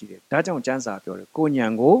ဘောရှိတယ်ဒါကြောင့်ကျမ်းစာပြောတယ်ကိုဉာ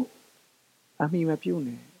ဏ်ကိုအမိမပြုတ်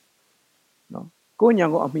နဲ့နော်ကိုဉာဏ်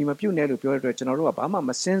ကိုအမိမပြုတ်နဲ့လို့ပြောတဲ့အတွက်ကျွန်တော်တို့ကဘာမှ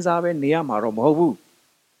မစင်စားပဲနေရမှာတော့မဟုတ်ဘူး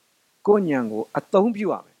ကိုဉာဏ်ကိုအသုံးပြု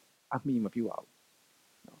ရမယ်အမိမပြုတ်အောင်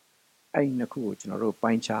နော်အဲ့ဒီနှစ်ခုကိုကျွန်တော်တို့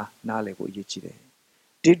ပိုင်းခြားနားလည်ဖို့အရေးကြီးတယ်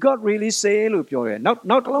Did God really say လို့ပြောတယ်နောက်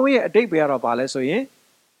တစ်လုံးရဲ့အတိတ်ပဲကတော့ဘာလဲဆိုရင်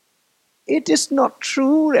It is not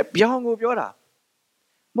true တဲ့ပြောင်းကိုပြောတာ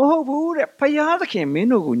မဟုတ်ဘူးတဲ့ဖယားသခင်မင်း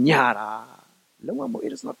တို့ကိုညာတာလုံးဝမဟုတ်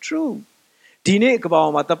It is not true ဒီနေ့ကဘာ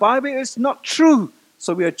မှာ The Bible is not true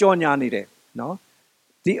ဆိုပြီးကြော်ညာနေတယ်နော်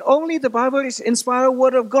The Bible is inspired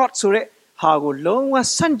word of God ဆိုတဲ့ဟာကိုလုံးဝ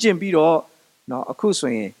ဆန့်ကျင်ပြီးတော့နော်အခု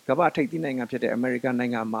ဆိုရင်ကမ္ဘာထိပ်သီးနိုင်ငံဖြစ်တဲ့အမေရိကန်နို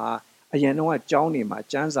င်ငံမှာအရင်တော့ကျောင်းတွေမှာ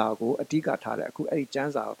ကျမ်းစာကိုအဓိကထားတယ်အခုအဲ့ဒီကျ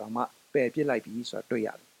မ်းစာတော့မှပယ်ပြစ်လိုက်ပြီဆိုတာတွေ့ရ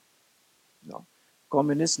တယ်နော်ကွန်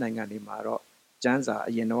မြူနစ်နိုင်ငံတွေမှာတော့ကျမ်းစာ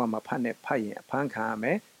အရင်တော့မှဖတ်ရင်အဖမ်းခံရမ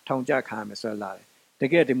ယ်ထောင်ကျခံရမယ်ဆိုလာတယ်တ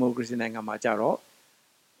ကယ်ဒီမိုကရေစီနိုင်ငံမှာကြတော့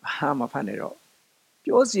ဟာမဖတ်နေတော့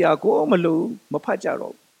ပြောစရာကိုမလိုမဖတ်ကြ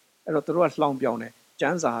တော့အဲ့တော့သူတို့ကလှောင်ပြောင်းတယ်ကျ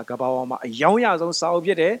မ်းစာကဘာပေါ်မှာအယောင်ရဆုံးစာအုပ်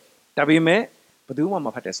ဖြစ်တယ်ဒါပေမဲ့ဘယ်သူမှမ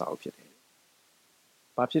ဖတ်တဲ့စာအုပ်ဖြစ်တယ်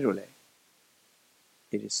ဘာဖြစ်လို့လဲ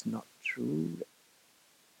It is not true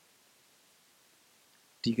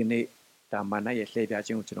ဒီကနေ့ဒါမာနရဲ့လှည့်ပြခြ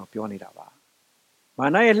င်းကိုကျွန်တော်ပြောနေတာပါမာ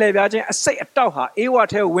နရဲ့လှည့်ပြခြင်းအစိတ်အတောက်ဟာအေဝါ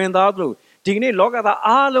ထဲဝင်သားသလိုဒီကနေ့လောကသား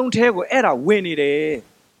အားလုံးထဲကိုအဲ့ဒါဝင်နေတယ်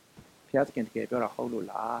ဘုရားသခင်တကယ်ပြောတာဟုတ်လို့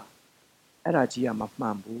လားအဲ့ဒါကြီးကမမှ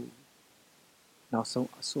န်ဘူးနောက်ဆုံး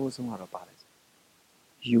အဆိုးဆုံးကတော့ပါလေ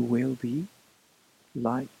You will be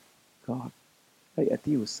like God အဲ့အ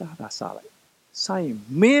တီးကိုစားလိုက်စားရင်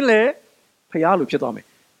မင်းလေဖျားလို့ဖြစ်သွားမယ်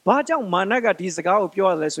ဘာကြောင့်မာနကဒီစကားကိုပြော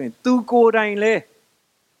ရလဲဆိုရင်သူကိုယ်တိုင်လေ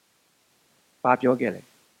ဘာပြောခဲ့လဲ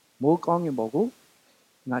မိုးကောင်းငင်ပေါ်ကို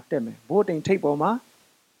ငါတက်မယ်ဘိုးတိမ်ထိပ်ပေါ်မှာ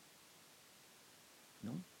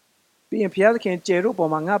နော်ပြီးရင်ဘုရားသခင်ကျေတို့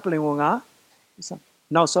ပေါ်မှာငါပလင်ဝင်ငါ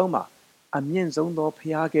နောက်ဆုံးမှာအမြင့်ဆုံးသောဘု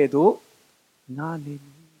ရားကဲ့သို့ငါနေ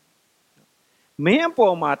မင်းအ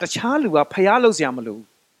ပေါ်မှာတခြားလူကဘုရားလုပ်စရာမလိုဘူး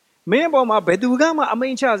မင်းအပေါ်မှာဘယ်သူကမှအမိ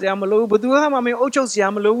န့်ချစရာမလိုဘူးဘယ်သူကမှမင်းအုပ်ချုပ်စရာ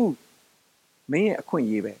မလိုဘူးမင်းရဲ့အခွင့်အ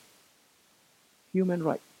ရေးပဲ human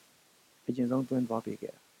right အရင်ဆုံးသွင်းသွားပေး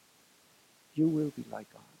ခဲ့တာ You will be like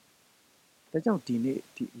God ဒါကြောင့်ဒီနေ့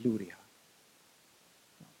ဒီလူတွေဟာ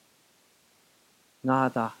ငါ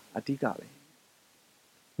သာအဓိကပဲ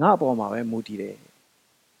ငါအပေါ်မှာပဲမူတည်တယ်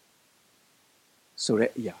ဆို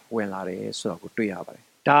တဲ့အရာဝင်လာတယ်ဆိုတော့ကိုတွေ့ရပါတယ်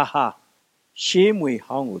ဒါဟာရှေးမွေ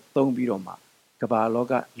ဟောင်းကိုသုံးပြီးတော့မှကမ္ဘာလော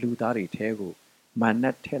ကလူသားတွေထဲကိုမာန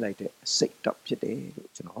ထည့်လိုက်တဲ့အစိတ်တောက်ဖြစ်တယ်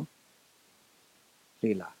လို့ကျွန်တော်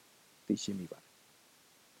လေ့လာသိရှိမိပါတယ်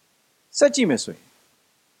စက်ကြည့်မယ်ဆိုရင်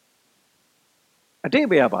အတိတ်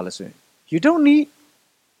ပဲရပါလို့ဆိုရင် you don't need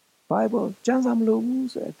Bible ကျမ်းစာမလိုဘူး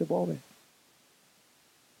ဆိုတဲ့သဘောပဲ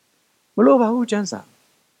မလိုပါဘူးကျမ်းစာ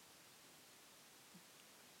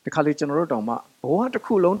ဒီခါလေးကျွန်တော်တို့တောင်မှဘဝတစ်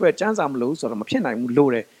ခုလုံးအတွက်ကျမ်းစာမလိုဆိုတော့မဖြစ်နိုင်ဘူး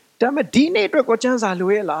လို့တယ်ဒါပေမဲ့ဒီနေ့အတွက်ကိုကျမ်းစာလို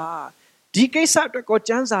ရဲ့လားဒီကိစ္စအတွက်ကို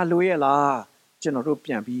ကျမ်းစာလိုရဲ့လားကျွန်တော်တို့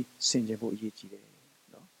ပြန်ပြီးဆင်ခြင်ဖို့အရေးကြီးတယ်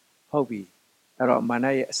နော်ဟုတ်ပြီအဲ့တော့မာန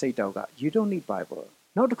ရဲ့အစိတ်တောက်က you don't need Bible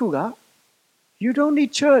နောက်တစ်ခုက you don't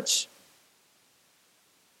need church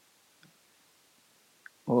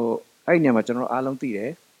အဲ့ဒီနေရာမှာကျွန်တော်အားလုံးသိတ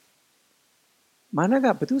ယ်မာနက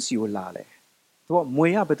ဘသူစီကိုလာလဲသူကမွေ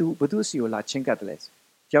ရဘသူစီကိုလာချင်းကတ်တယ်လဲ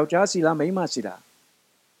ယောက်ျားစီလားမိန်းမစီလား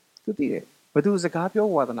သူသိတယ်ဘသူစကားပြော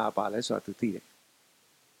ဝါသနာပါလဲဆိုတာသူသိတယ်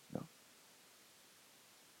နော်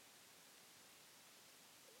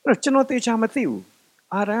အဲ့ကျွန်တော်တေချာမသိဘူး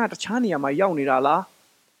အာရန်ကတခြားနေရာမှာရောက်နေတာလား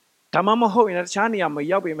ဒါမှမဟုတ်ရင်တခြားနေရာမှာ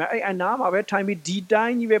ရောက်ပြီမဲ့အဲ့အနားမှာပဲထိုင်ပြီးဒီတို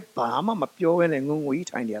င်းကြီးပဲဘာမှမပြောဘဲနဲ့ငုံငွေကြီး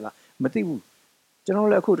ထိုင်နေရလားမသိဘူးကျွန်တော်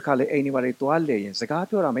လည်းအခုတစ်ခါလေအိမ်နေပါလေသွားလေရင်စကား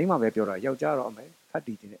ပြောတာမိမပဲပြောတာယောက်ျားတော့အမေခတ်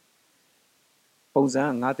တီးတဲ့ပုံစံ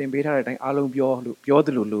ငါတင်ပေးထားတဲ့အတိုင်းအားလုံးပြောလို့ပြောတ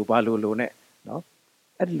ယ်လို့ဘာလို့နဲ့နော်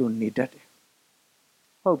အဲ့ဒီလိုနေတတ်တယ်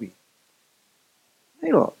ဟုတ်ပြီ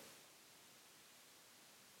အဲ့တော့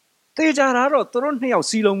တေချာတာတော့သူတို့နှစ်ယောက်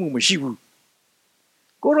စီးလုံးမှုမရှိဘူး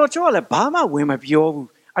ကိုရောကျော်ကလည်းဘာမှဝင်မပြောဘူး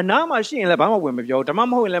အနားမှာရှိရင်လည်းဘာမှဝင်မပြောဓမ္မ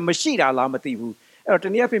မဟုတ်ရင်လည်းမရှိတာလားမသိဘူးအဲ့တော့တ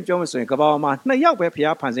နည်းအားဖြင့်ပြောမှဆိုရင်ကဘာမှာ2ယောက်ပဲ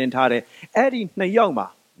ဖျားဖန်ဆင်းထားတယ်အဲ့ဒီ2ယောက်မှာ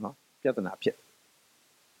နော်ပြဿနာဖြစ်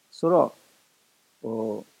ဆိုတော့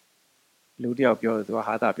လူတယောက်ပြောတယ်သူက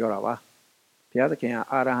ဟာတာပြောတာပါဘုရားသခင်က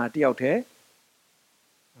အာရဟံတယောက်တည်း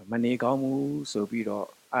မနေကောင်းဘူးဆိုပြီးတော့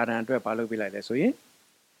အာရန်အတွက်ဘာလုပ်ပေးလိုက်လဲဆိုရင်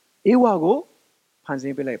အေဝါကိုဖန်ဆ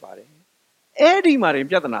င်းပေးလိုက်ပါတယ်အဲ့ဒီမှာတင်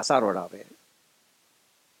ပြဿနာစတော့တာပဲ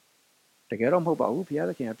တကယ်တော့မဟုတ်ပါဘူးဘုရား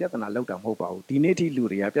သခင်ကပြဿနာလောက်တာမဟုတ်ပါဘူးဒီနေ့ထိလူ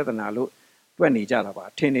တွေကပြဿနာလို့တွက်နေကြတာပါ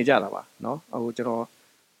ထင်နေကြတာပါเนาะအခုကျွန်တော်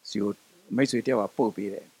စီကိုမိတ်ဆွေတယောက်ကပို့ပေး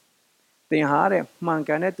တယ်သင်ဟာတဲ့မှန်က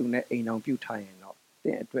န်တဲ့သူနဲ့အိမ်အောင်ပြုတ်ထားရင်တော့သ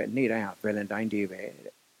င်အတွက်နေ့တိုင်းဟာ Valentine Day ပဲ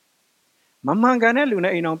တဲ့မမှန်ကန်တဲ့လူ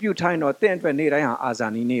နဲ့အိမ်အောင်ပြုတ်ထားရင်တော့သင်အတွက်နေ့တိုင်းဟာအာဇာ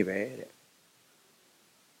နည်နေ့ပဲတဲ့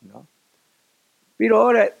เนาะပြီး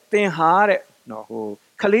တော့တဲ့သင်ဟာတဲ့เนาะ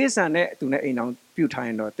ခလေးဆန်တဲ့သူနဲ့အိမ်အောင်ပြုတ်ထားရ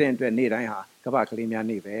င်တော့သင်အတွက်နေ့တိုင်းဟာကပ္ပကလေးများ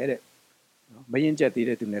နေ့ပဲတဲ့နော်မရင်ကျက်သေး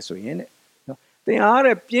တဲ့သူနဲ့ဆိုရင်တဲ့နော်သင်အား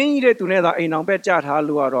တဲ့ပြင်းကြီးတဲ့သူနဲ့သာအိမ်အောင်ပဲကြထား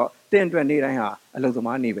လို့ကတော့သင်အတွက်နေ့တိုင်းဟာအလုပ်သ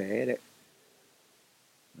မားနေပဲတဲ့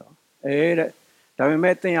နော်တဲ့ဒါပေ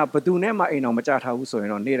မဲ့သင်ကဘသူနဲ့မှအိမ်အောင်မကြထားဘူးဆိုရင်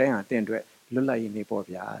တော့နေ့တိုင်းဟာသင်အတွက်လွတ်လပ်ရေးနေပေါ့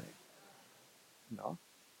ဗျာတဲ့နော်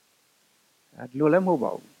လွတ်လည်းမဟုတ်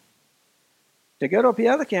ပါဘူးတကယ်တော့ဘု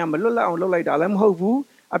ရားသခင်ကမလွတ်လပ်အောင်လုပ်လိုက်တာလည်းမဟုတ်ဘူး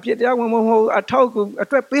အပြစ်တရားဝင်မဟုတ်အထောက်ကူအ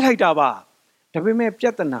တွက်ပေးလိုက်တာပါဒါပေမဲ့ပြ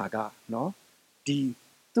ဿနာကနော်ဒီ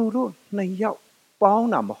သူတို့2ယောက်ပေါင်း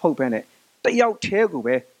တာမဟုတ်ဘဲနဲ့တယောက်တည်းကို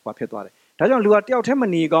ပဲဟောဖြစ်သွားတယ်ဒါကြောင့်လူကတယောက်တည်းမ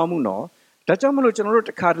နေကောင်းဘူးနော်ဒါကြောင့်မလို့ကျွန်တော်တို့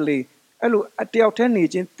တစ်ခါတလေအဲ့လိုတယောက်တည်းနေ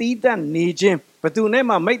ခြင်းတီးတန့်နေခြင်းဘယ်သူနဲ့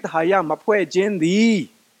မှမိတ္တဟာယမဖွဲ့ခြင်းသည်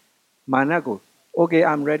မာနကို okay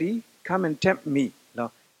I'm ready come and tempt me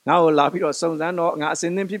နော်ငါ့ကိုလာပြီးတော့စုံစမ်းတော့ငါအစ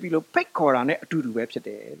င်းသင်းဖြစ်ပြီလို့ဖိတ်ခေါ်တာနဲ့အတူတူပဲဖြစ်တ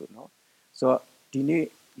ယ်လို့နော်ဆိုတော့ဒီနေ့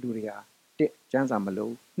လူတွေကတစ်ကျမ်းစာမ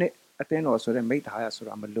လို့နှစ်အသင်းတော်ဆိုတဲ့မိတ္တဟာယဆို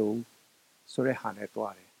တာမလို့ဆိုတဲ့ဟာနဲ့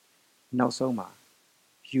တွားတယ်နောက်ဆုံးမှာ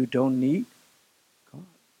you don't need God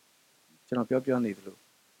ကျွန်တော်ပြောနေတယ်လို့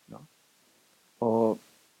နော်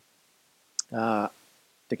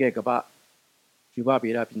တကယ်ကပယူဘဗေ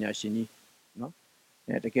ဒပညာရှင်ကြီးနော်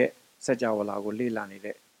တကယ်စัจ java လာကိုလေ့လာနေ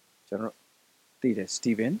တဲ့ကျွန်တော်သိတယ်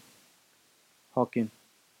Stephen Hawking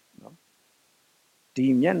နော်ဒီ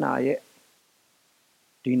မျက်နာရဲ့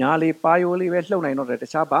ဒီနားလေးပါယိုလေးပဲလှုပ်နိုင်တော့တယ်တ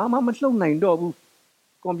ခြားဘာမှမလှုပ်နိုင်တော့ဘူး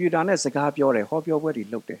ကွန်ပျူတာနဲ့စကားပြောတယ်ဟောပြောပွဲတွေ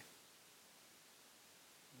လုပ်တယ်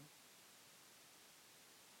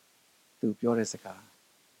သူပြောတဲ့စကား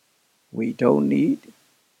we don't need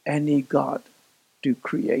any God to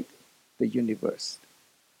create the universe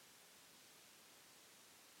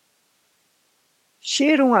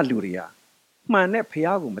ရှေးတုန်းကလူတွေကမှန်တဲ့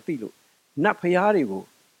ဖျားကိုမသိလို့နတ်ဖျားတွေကို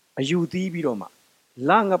အယူသီးပြီးတော့မှ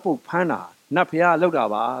လာငပုတ်ဖမ်းတာနတ်ဖျားလောက်တာ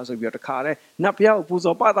ပါဆိုပြီးတော့တခါတည်းနတ်ဖျားကိုပူ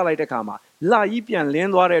ဇော်ပသလိုက်တဲ့ခါမှာလာကြီးပြန်လ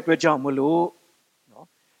င်းသွားတဲ့အတွက်ကြောင့်မလို့နော်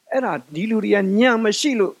အဲ့ဒါဒီလူတွေကညံမ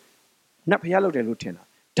ရှိလို့နတ်ဖျားလောက်တယ်လို့ထင်တာ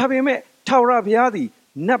ဒါပေမဲ့ထာဝရဘုရားသည်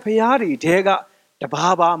နတ်ဖျားတွေတဲကတ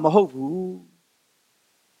ပါးပါမဟုတ်ဘူး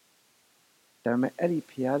ဒါပေမဲ့အဲ့ဒီ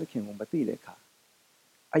ဘုရားသခင်ကိုမသိတဲ့အခါ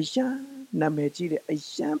အယံနာမည်ကြီးတဲ့အ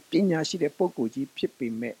ယံပညာရှိတဲ့ပုဂ္ဂိုလ်ကြီးဖြစ်ပေ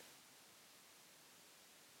မဲ့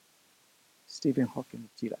Stephen Hawking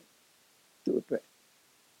ကြည့်လိုက်သူ့အတွက်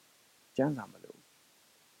ကျမ်းစာမလို့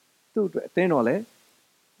သူ့အတွက်အသင်းတော်လည်း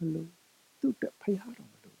မလို့သူ့အတွက်ဖျားတော်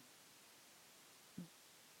မလို့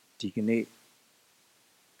ဒီကနေ့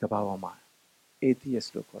ကမ္ဘာပေါ်မှာ atheist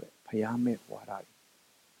လို့ခေါ်တဲ့ဖျားမဲ့ဝါဒတွေ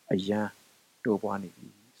အယံတိုးပွားနေပြီ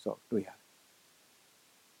ဆိုတော့တွေ့ရတယ်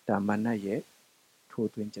ဒါမနတ်ရဲ့ထိုး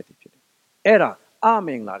သွင်းချက်တွေဖြစ်တယ်အဲ့ဒါအမ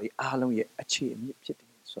င်္ဂလာတွေအားလုံးရဲ့အခြေအမြစ်ဖြစ်တယ်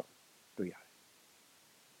ဆိုတော့တွေ့ရတယ်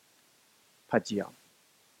ဖတ်ကြည့်အောင်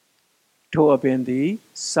ထိုအပင်သည်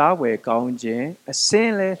စားဝယ်ကောင်းခြင်းအစ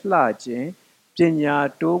င်းလဲလှခြင်းပညာ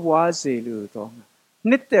တိုးပွားစေလိုသော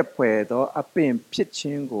နှစ်သက်ဖွယ်သောအပင်ဖြစ်ခြ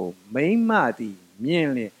င်းကိုမိမ့်မသည်မြင်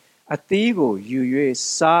လင်အသီးကိုယူ၍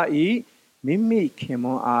စား၏မိမိခင်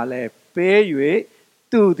မွန်အားလည်းပေး၍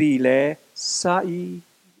သူသည်လည်းစား၏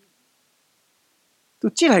သူ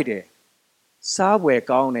ကြည့်လိုက်တယ်စားဝယ်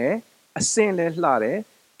ကောင်းတယ်အစင်းလဲလှတယ်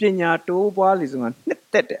ပညာတိုးပွားလေဆိုတာနှစ်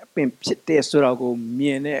သက်တဲ့အပင်ဖြစ်တဲ့ဆိုတော့ကိုမြ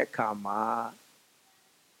င်တဲ့အခါမှာ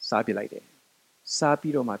စားပြလိုက်တယ်စား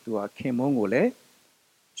ပြီးတော့မှသူကခင်မုန်းကိုလည်း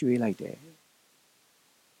ကျွေးလိုက်တယ်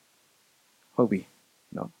ဟုတ်ပြီ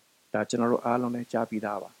နော်ဒါကျွန်တော်တို့အားလုံးလည်းကြားပြီး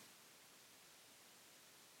သားပါ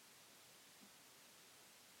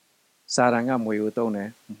စာရန်ကမွေကိုသုံးတယ်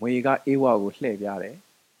မွေကအေဝါကိုလှည့်ပြတယ်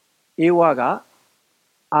အေဝါက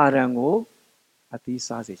အာရန်ကိုအသီး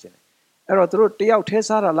စားစေခြင်းတယ်အဲ့တော့သူတို့တယောက်တည်း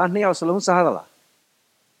စားတာလားနှစ်ယောက်စလုံးစားတာလား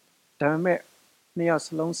ဒါပေမဲ့နှစ်ယောက်စ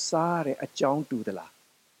လုံးစားတဲ့အကြောင်းတူသလား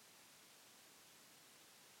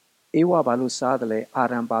အေဝါဘာလို့စားတယ်လဲအာ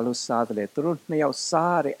ရန်ဘာလို့စားတယ်လဲသူတို့နှစ်ယောက်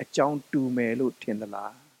စားတဲ့အကြောင်းတူမယ်လို့ထင်သ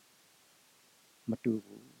လားမတူ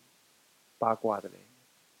ဘူးပါကွာတယ်လေ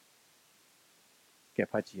ကဲ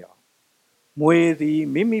ဖတ်ကြည့်အောင်မွေသည်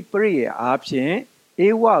မိမိပရိရဲ့အားဖြင့်အေ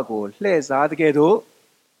ဝါကိုလှည့်စားတဲ့ကဲ့သို့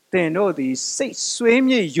သင်တို့သည်စိတ်ဆွေး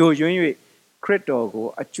မြေ့ယိုယွင်း၍ခရစ်တော်ကို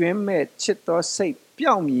အကျွမ်းမဲ့ချစ်သောစိတ်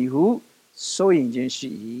ပြောင်းမည်ဟုစိုးရင်ခြင်းရှိ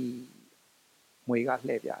၏မွေက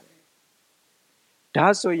လှည့်ပြတယ်ဒါ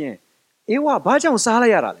ဆိုရင်အေဝါဘာကြောင့်စားလို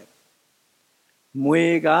က်ရတာလဲမွေ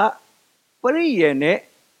ကပရိယေနဲ့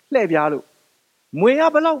လှည့်ပြလို့မွေက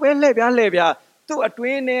ဘလောက်ပဲလှည့်ပြသူ့အတွ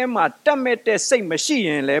င်းထဲမှာတတ်မဲ့တဲ့စိတ်မရှိရ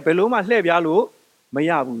င်လည်းဘယ်လိုမှလှည့်ပြလို့မ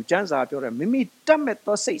ရဘူးကျမ်းစာပြောတယ်မိမိတတ်မဲ့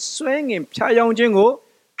သောစိတ်ဆွဲငင်ဖြာယောင်ခြင်းကို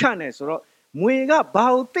ခံတယ်ဆိုတော့မွေကဘာ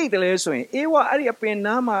လို့သိတယ်လဲဆိုရင်အေဝါအဲ့ဒီအပင်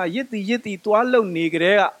နားမှာရစ်တီသွားလုံနေကြ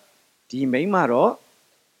တဲ့ကဒီမိန်းမတော့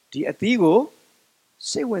ဒီအသီးကို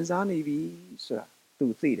စိတ်ဝင်စားနေပြီဆိုတာသူ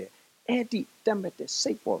သိတယ်အဲ့ဒီတတ်မဲ့တဲ့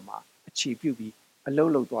စိတ်ပေါ်မှာအခြေပြုပြီးအ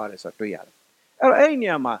လုံးလုံးသွားတယ်ဆိုတော့တွေ့ရတယ်အဲ့တော့အဲ့ဒီနေ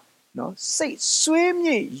ရာမှာနော်စိတ်ဆွေး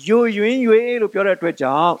မြေ့ယိုယွင်း၍လို့ပြောတဲ့အတွက်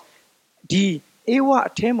ကြောင့်ဒီအေဝါ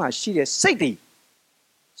အထဲမှာရှိတဲ့စိတ်တွေ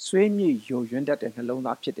ဆွေးမြေ့ယိုယွင်းတတ်တဲ့နှလုံး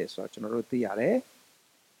သားဖြစ်တယ်ဆိုတော့ကျွန်တော်တို့သိရတယ်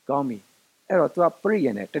ကောင်းပြီအဲ့တော့ तू ကပရိ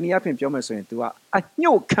ယေနဲ့တနည်းအားဖြင့်ပြောမယ်ဆိုရင် तू ကအ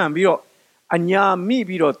ညှို့ခံပြီးတော့အညာမိ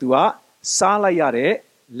ပြီးတော့ तू ကစားလိုက်ရတဲ့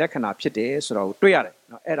လက္ခဏာဖြစ်တယ်ဆိုတော့တွေ့ရတယ်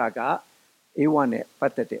နော်အဲ့ဒါကအေဝါနဲ့ပ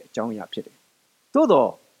တ်သက်တဲ့အကြောင်းအရာဖြစ်တယ်သို့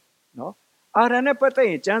တော့နော်အာရန်နဲ့ပတ်သက်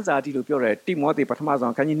ရင်ကျမ်းစာတိလို့ပြောတယ်တိမောသေပထမ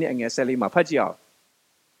ဆုံးခန်းကြီး2အငယ်14မှာဖတ်ကြည့်အောင်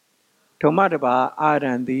ထိုမှတပါအာရ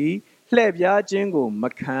န်သည်လှည့်ပြားခြင်းကိုမ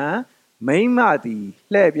ခံမိန်းမသည်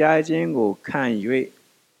လှည့်ပြားခြင်းကိုခံ၍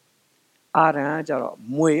အာရန်ကျတော့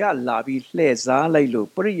မွေကလာပြီးလှည့်စားလိုက်လို့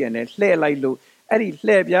ပရိယေနဲ့လှည့်လိုက်လို့အဲ့ဒီ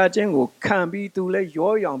လှည့်ပြားခြင်းကိုခံပြီးသူလည်း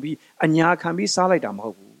ရောရောင်ပြီးအညာခံပြီးစားလိုက်တာမဟု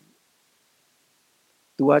တ်ဘူး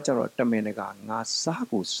သူကကျတော့တမင်တကာငါစား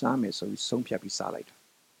ကိုစားမယ်ဆိုပြီးဆုံးဖြတ်ပြီးစားလိုက်တာ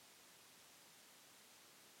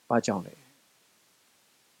ဘာကြောင့်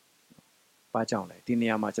လဲဒီနေ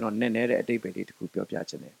ရာမှာကျွန်တော်နည်းနည်းတဲ့အတိတ်ပဲလေးတစ်ခုပြောပြ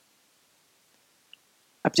ချင်တယ်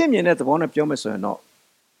အပြစ်မြင်တဲ့သဘောနဲ့ပြောမယ်ဆိုရင်တော့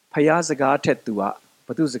ဖျားစကားထက်သူကဘ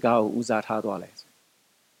သူစကားကိုဦးစားထားသွားလဲ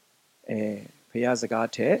ဖျားစကား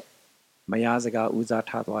ထက်မယားစကားဦးစား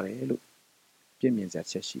ထားသွားတယ်လို့ပြစ်မြင်စရာ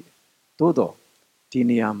ချက်ရှိတယ်သို့တော့ဒီ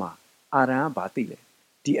နေရာမှာအာရန်ကဘာသိလဲ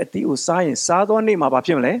ဒီအတိကိုစားရင်စားသောနေ့မှာဘာ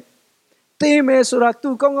ဖြစ်မလဲသေမယ်ဆိုတာသူ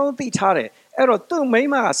ကောင်းကောင်းသိထားတယ်အဲ့တော့သူ့မိ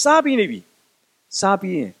န်းမကစားပြီးနေပြီစား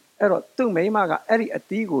ပြီးရင်အဲ့တော့သူ့မိန်းမကအဲ့ဒီအ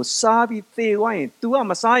သီးကိုစားပြီးသေသွားရင် तू က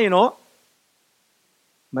မစားရင်တော့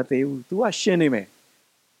မသေးဘူး तू ကရှင်နေမယ်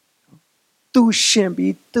तू ရှင်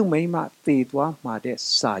ပြီးသူ့မိန်းမသေသွားမှာတဲ့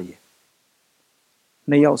စာရင်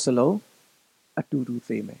နှစ်ယောက်စလုံးအတူတူ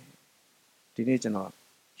သေမယ်ဒီနေ့ကျွန်တော်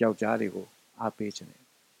ယောက်ျားတွေကိုအားပေးခြင်းတယ်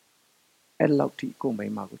အဲ့လောက်ထိကိုမိ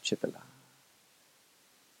န်းမကိုချစ်သလား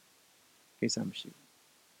ကိစ္စမရှိဘူး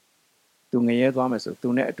तू ငရဲသွားမယ်ဆို तू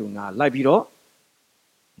နဲ့အတူငါလိုက်ပြီးတော့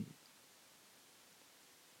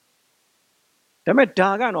ဒါပေမဲ့ဒါ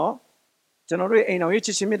ကတော့ကျွန်တော်တို့အိမ်တော်ရေးချ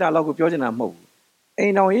စ်ချင်းမြတ်တာလောက်ကိုပြောချင်တာမဟုတ်ဘူးအိ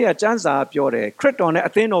မ်တော်ရေးကကျမ်းစာပြောတယ်ခရစ်တော်နဲ့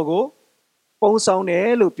အသင်းတော်ကိုပုံဆောင်တယ်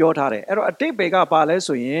လို့ပြောထားတယ်အဲ့တော့အတိတ်ဘေကပါလဲ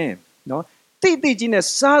ဆိုရင်နော်တိကြီးနဲ့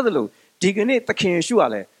စားသလိုဒီကနေ့သခင်ယေရှုက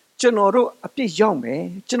လည်းကျွန်တော်တို့အပြစ်ရောက်မယ်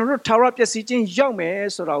ကျွန်တော်တို့ထာဝရပျက်စီးခြင်းရောက်မယ်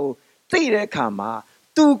ဆိုတာကိုသိတဲ့အခါမှာ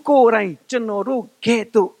သူကိုယ်တိုင်ကျွန်တော်တို့ကဲ့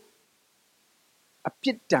သို့အပြ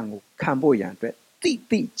စ်ဒဏ်ကိုခံဖို့ရန်အတွက်တိ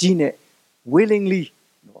ကြီးနဲ့ willingly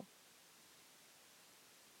နော်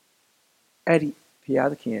အဲ့ဒီဘုရား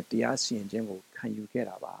သခင်ရဲ့တရားစီရင်ခြင်းကိုခံယူခဲ့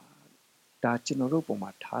တာပါဒါကျွန်တော်တို့ပုံမှာ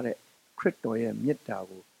ထားတဲ့ခရစ်တော်ရဲ့မေတ္တာ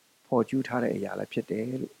ကိုဖော်ကျူးထားတဲ့အရာလည်းဖြစ်တယ်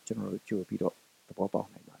လို့ကျွန်တော်တို့ကြိုပြီးတော့သဘောပေါက်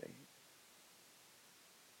နိုင်ပါတယ်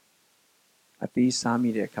အသီးစားမိ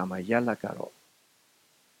တဲ့အခါမှာရလတ်ကတော့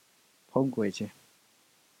ဖုံးကွယ်ခြင်း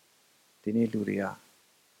ဒီနေ့လူတွေက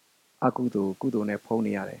အကုသိုလ်ကုသိုလ်နဲ့ဖုံး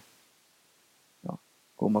နေရတယ်နော်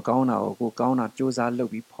ကိုမကောင်းတာကိုကောင်းတာစူးစမ်းလု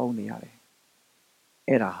ပ်ပြီးဖုံးနေရတယ်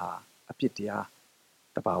အဲ့ဒါဟာအပြစ်တရား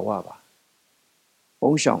တဘာဝပါ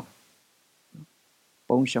ပုံရှောင်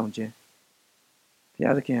ခြင်းဘု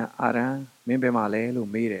ရားသခင်အာရန်မင်းဘယ်မှာလဲလို့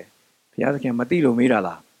မေးတယ်ဘုရားသခင်မသိလို့မေးတာ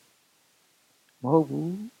လားမဟုတ်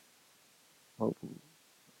ဘူး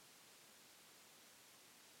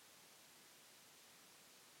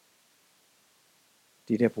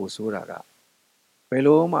ဒီတဲ့ပို့ဆိုးတာကဘယ်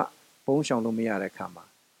လိုမှပုံရှောင်လို့မရတဲ့အခါမှာ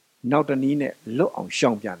နောက်တနည်းနဲ့လွတ်အောင်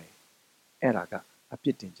ရှောင်ပြန်တယ်အဲ့ဒါကအပြ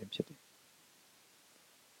စ်တင်ခြင်းဖြစ်တယ်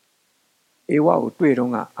အေဝါကိုတွေ့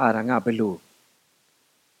တော့ကအာရန်ကဘယ်လို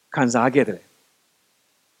ခံစားခဲ့တယ်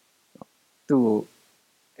သူ့ကို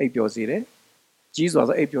အိပ်ပျော်စေတယ်ကြီးစွာ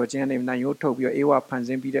သောအိပ်ပျော်ခြင်းနဲ့နိုင်ရိုးထုတ်ပြီးတော့အေဝါဖန်ဆ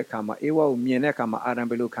င်းပြီးတဲ့အခါမှာအေဝါကိုမြင်တဲ့အခါမှာအာရန်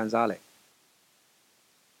ဘယ်လိုခံစားလဲ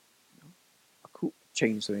အခု ချိ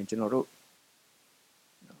န်ဆိုရင်ကျွန်တော်တို့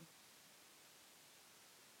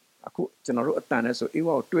အခုကျွန်တော်တို့အတန်နဲ့ဆိုအေး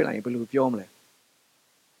ဝါကိုတွေ့လိုက်ရင်ဘယ်လိုပြောမလဲ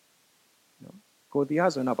နော်ကိုတ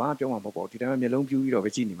ရားဆိုရင်တော့ဘာမှပြောမှာမဟုတ်ပါဘူးဒီတိုင်းမျက်လုံးပြူးပြီးတော့ပဲ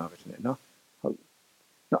ကြည့်နေမှာပဲထင်တယ်နော်ဟုတ်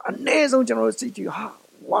နော်အနည်းဆုံးကျွန်တော်တို့စိတ်ကြည့်ဟာ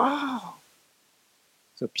ဝါ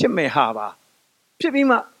ဆိုဖြစ်မဲ့ဟာပါဖြစ်ပြီး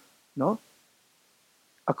မှနော်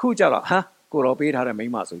အခုကြတော့ဟာကိုတော်ပေးထားတဲ့မိ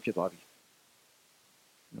န်းမဆိုဖြစ်သွားပြီ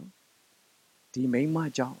နော်ဒီမိန်းမ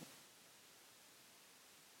ကြောင့်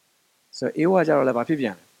ဆိုအေးဝါကြတော့လည်းဘာဖြစ်ပြ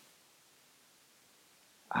န်လဲ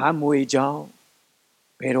မွေကြောင့်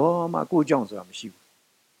ဘယ်တော့မှကိုကြောင့်ဆိုတာမရှိဘူး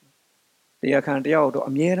တရားခံတရားတော့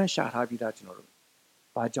အမြဲတမ်းရှာထားပြီးသားကျွန်တော်တို့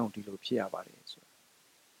ဘာကြောင့်ဒီလိုဖြစ်ရပါတယ်ဆိုတာ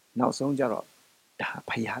နောက်ဆုံးကြတော့ဒါ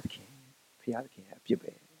ဖယားသခင်ရဲ့အပြစ်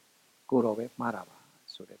ပဲကိုတော်ပဲမှားတာပါ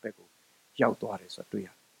ဆိုတဲ့ဘက်ကိုရောက်သွားတယ်ဆိုတော့တွေ့ရ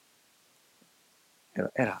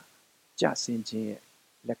အဲ့ဒါကြဆင်းခြင်းရဲ့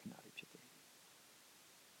လက္ခဏာတွေဖြစ်တယ်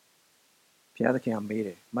ဖယားသခင်ကမေးတ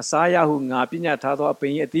ယ်မစားရဟုငါပညာထားသောအပ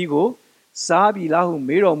င်ရဲ့အသီးကိုစားပြီလားဟု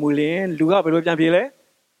မေးတော်မူလျင်လူကဘယ်လိုပြန်ပြေလဲ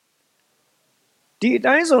ဒီအ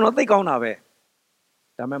တိုင်းဆိုတော့သိကောင်းတာပဲ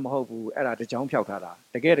ဒါမှမဟုတ်ဘူးအဲ့ဒါတကြောင်ဖြောက်ထားတာ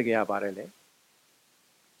တကယ်ကပါတယ်လေ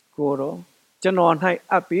ကိုတော့ကျွန်တော်၌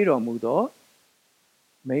အပ်ပေးတော်မူသော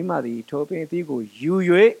မိမသည်ထိုပင်အသီးကိုယူ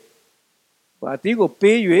၍အသီးကို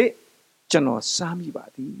ပေး၍ကျွန်တော်စားမိပါ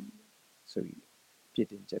သည်ဆိုပြီးပြစ်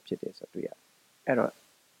တင်ချက်ဖြစ်တယ်ဆိုတွေ့ရတယ်အဲ့တော့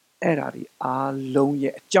အဲ့ဒါဒီအားလုံး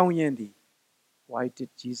ရဲ့အကြောင်းရင်းဒီWhy did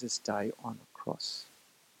Jesus die on the cross?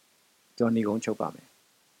 ကျွန်တော်ညီကုန်းချုပ်ပါမယ်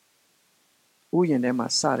။ဥယျာဉ်ထဲမှာ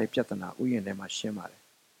စတဲ့ပြဿနာဥယျာဉ်ထဲမှာရှင်းပါတယ်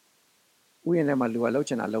။ဥယျာဉ်ထဲမှာလူကလှုပ်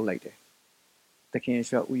ချင်တာလှုပ်လိုက်တယ်။သခင်ယေ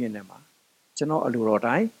ရှုဥယျာဉ်ထဲမှာကျွန်တော်အလိုတော်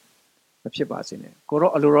တိုင်းမဖြစ်ပါစေနဲ့။ကို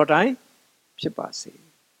တော့အလိုတော်တိုင်းဖြစ်ပါစေ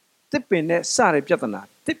။တစ်ပင်နဲ့စတဲ့ပြဿနာ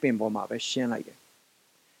တစ်ပင်ပေါ်မှာပဲရှင်းလိုက်တယ်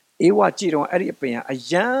။အေဝါကြည့်တော့အဲ့ဒီအပင်ကအ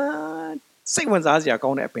ယံစိတ်ဝင်စားစရာကော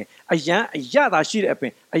င်းတဲ့အပင်အယံအရသာရှိတဲ့အပ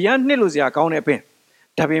င်အယံနှစ်လို့စရာကောင်းတဲ့အပင်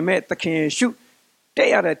ဒါပေမဲ့သခင်ရှုတဲ့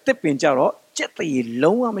ရတဲ့တစ်ပင်ကြတော့ကြက်တည်း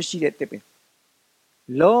လုံးဝမရှိတဲ့တစ်ပင်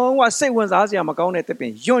လုံးဝစိတ်ဝင်စားစရာမကောင်းတဲ့တစ်ပ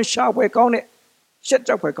င်ယွန်ရှာပွဲကောင်းတဲ့ရှက်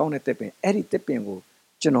ကြောက်ပွဲကောင်းတဲ့တစ်ပင်အဲ့ဒီတစ်ပင်ကို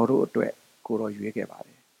ကျွန်တော်တို့အတွက်ကိုတော်ရွေးခဲ့ပါတ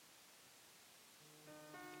ယ်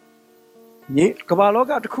မြေကမ္ဘာလော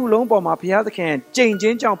ကတစ်ခုလုံးပေါ်မှာဘုရားသခင်ကြိမ်ချ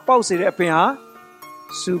င်းကြောင့်ပေါက်စေတဲ့အပင်ဟာ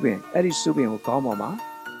စုပင်အဲ့ဒီစုပင်ကိုခေါင်းပေါ်မှာ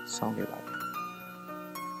ဆောင်းခဲ့ပါတယ်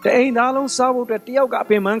တအိမ်သားလုံးစားဖို့အတွက်တယောက်ကအ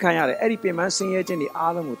ပင်ပန်းခံရတယ်အဲ့ဒီပင်ပန်းဆင်းရဲခြင်းတွေ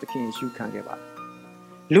အားလုံးကိုသခင်ယေရှုခံခဲ့ပါတယ်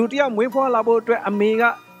လူတယောက်မွေးဖွားလာဖို့အတွက်အမေက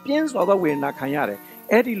ပြင်းစွာသောဝေဒနာခံရတယ်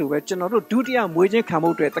အဲ့ဒီလိုပဲကျွန်တော်တို့ဒုတိယမွေးခြင်းခံ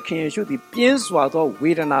ဖို့အတွက်သခင်ယေရှုသည်ပြင်းစွာသော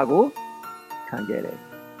ဝေဒနာကိုခံခဲ့တယ်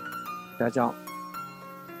ဒါကြောင့်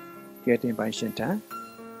ကယ်တင်ပိုင်ရှင်ထံ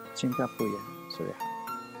ချင်းကပ်ဖို့ရဆိုရ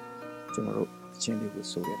ကျွန်တော်တို့ချင်းလေးကို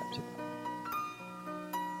ဆိုရတာဖြစ်ပါတယ်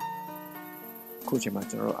ခုချိန်မှာ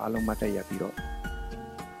ကျွန်တော်တို့အားလုံးမတ်တက်ရပြီးတော့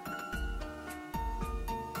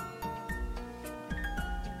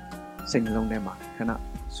စိတ်နှလုံးထဲမှာခဏ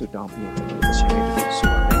ဆွတောင်းပြီးတော့ကျွန်တော်တို့ချင်းလေးကိုဆို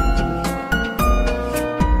ရမယ်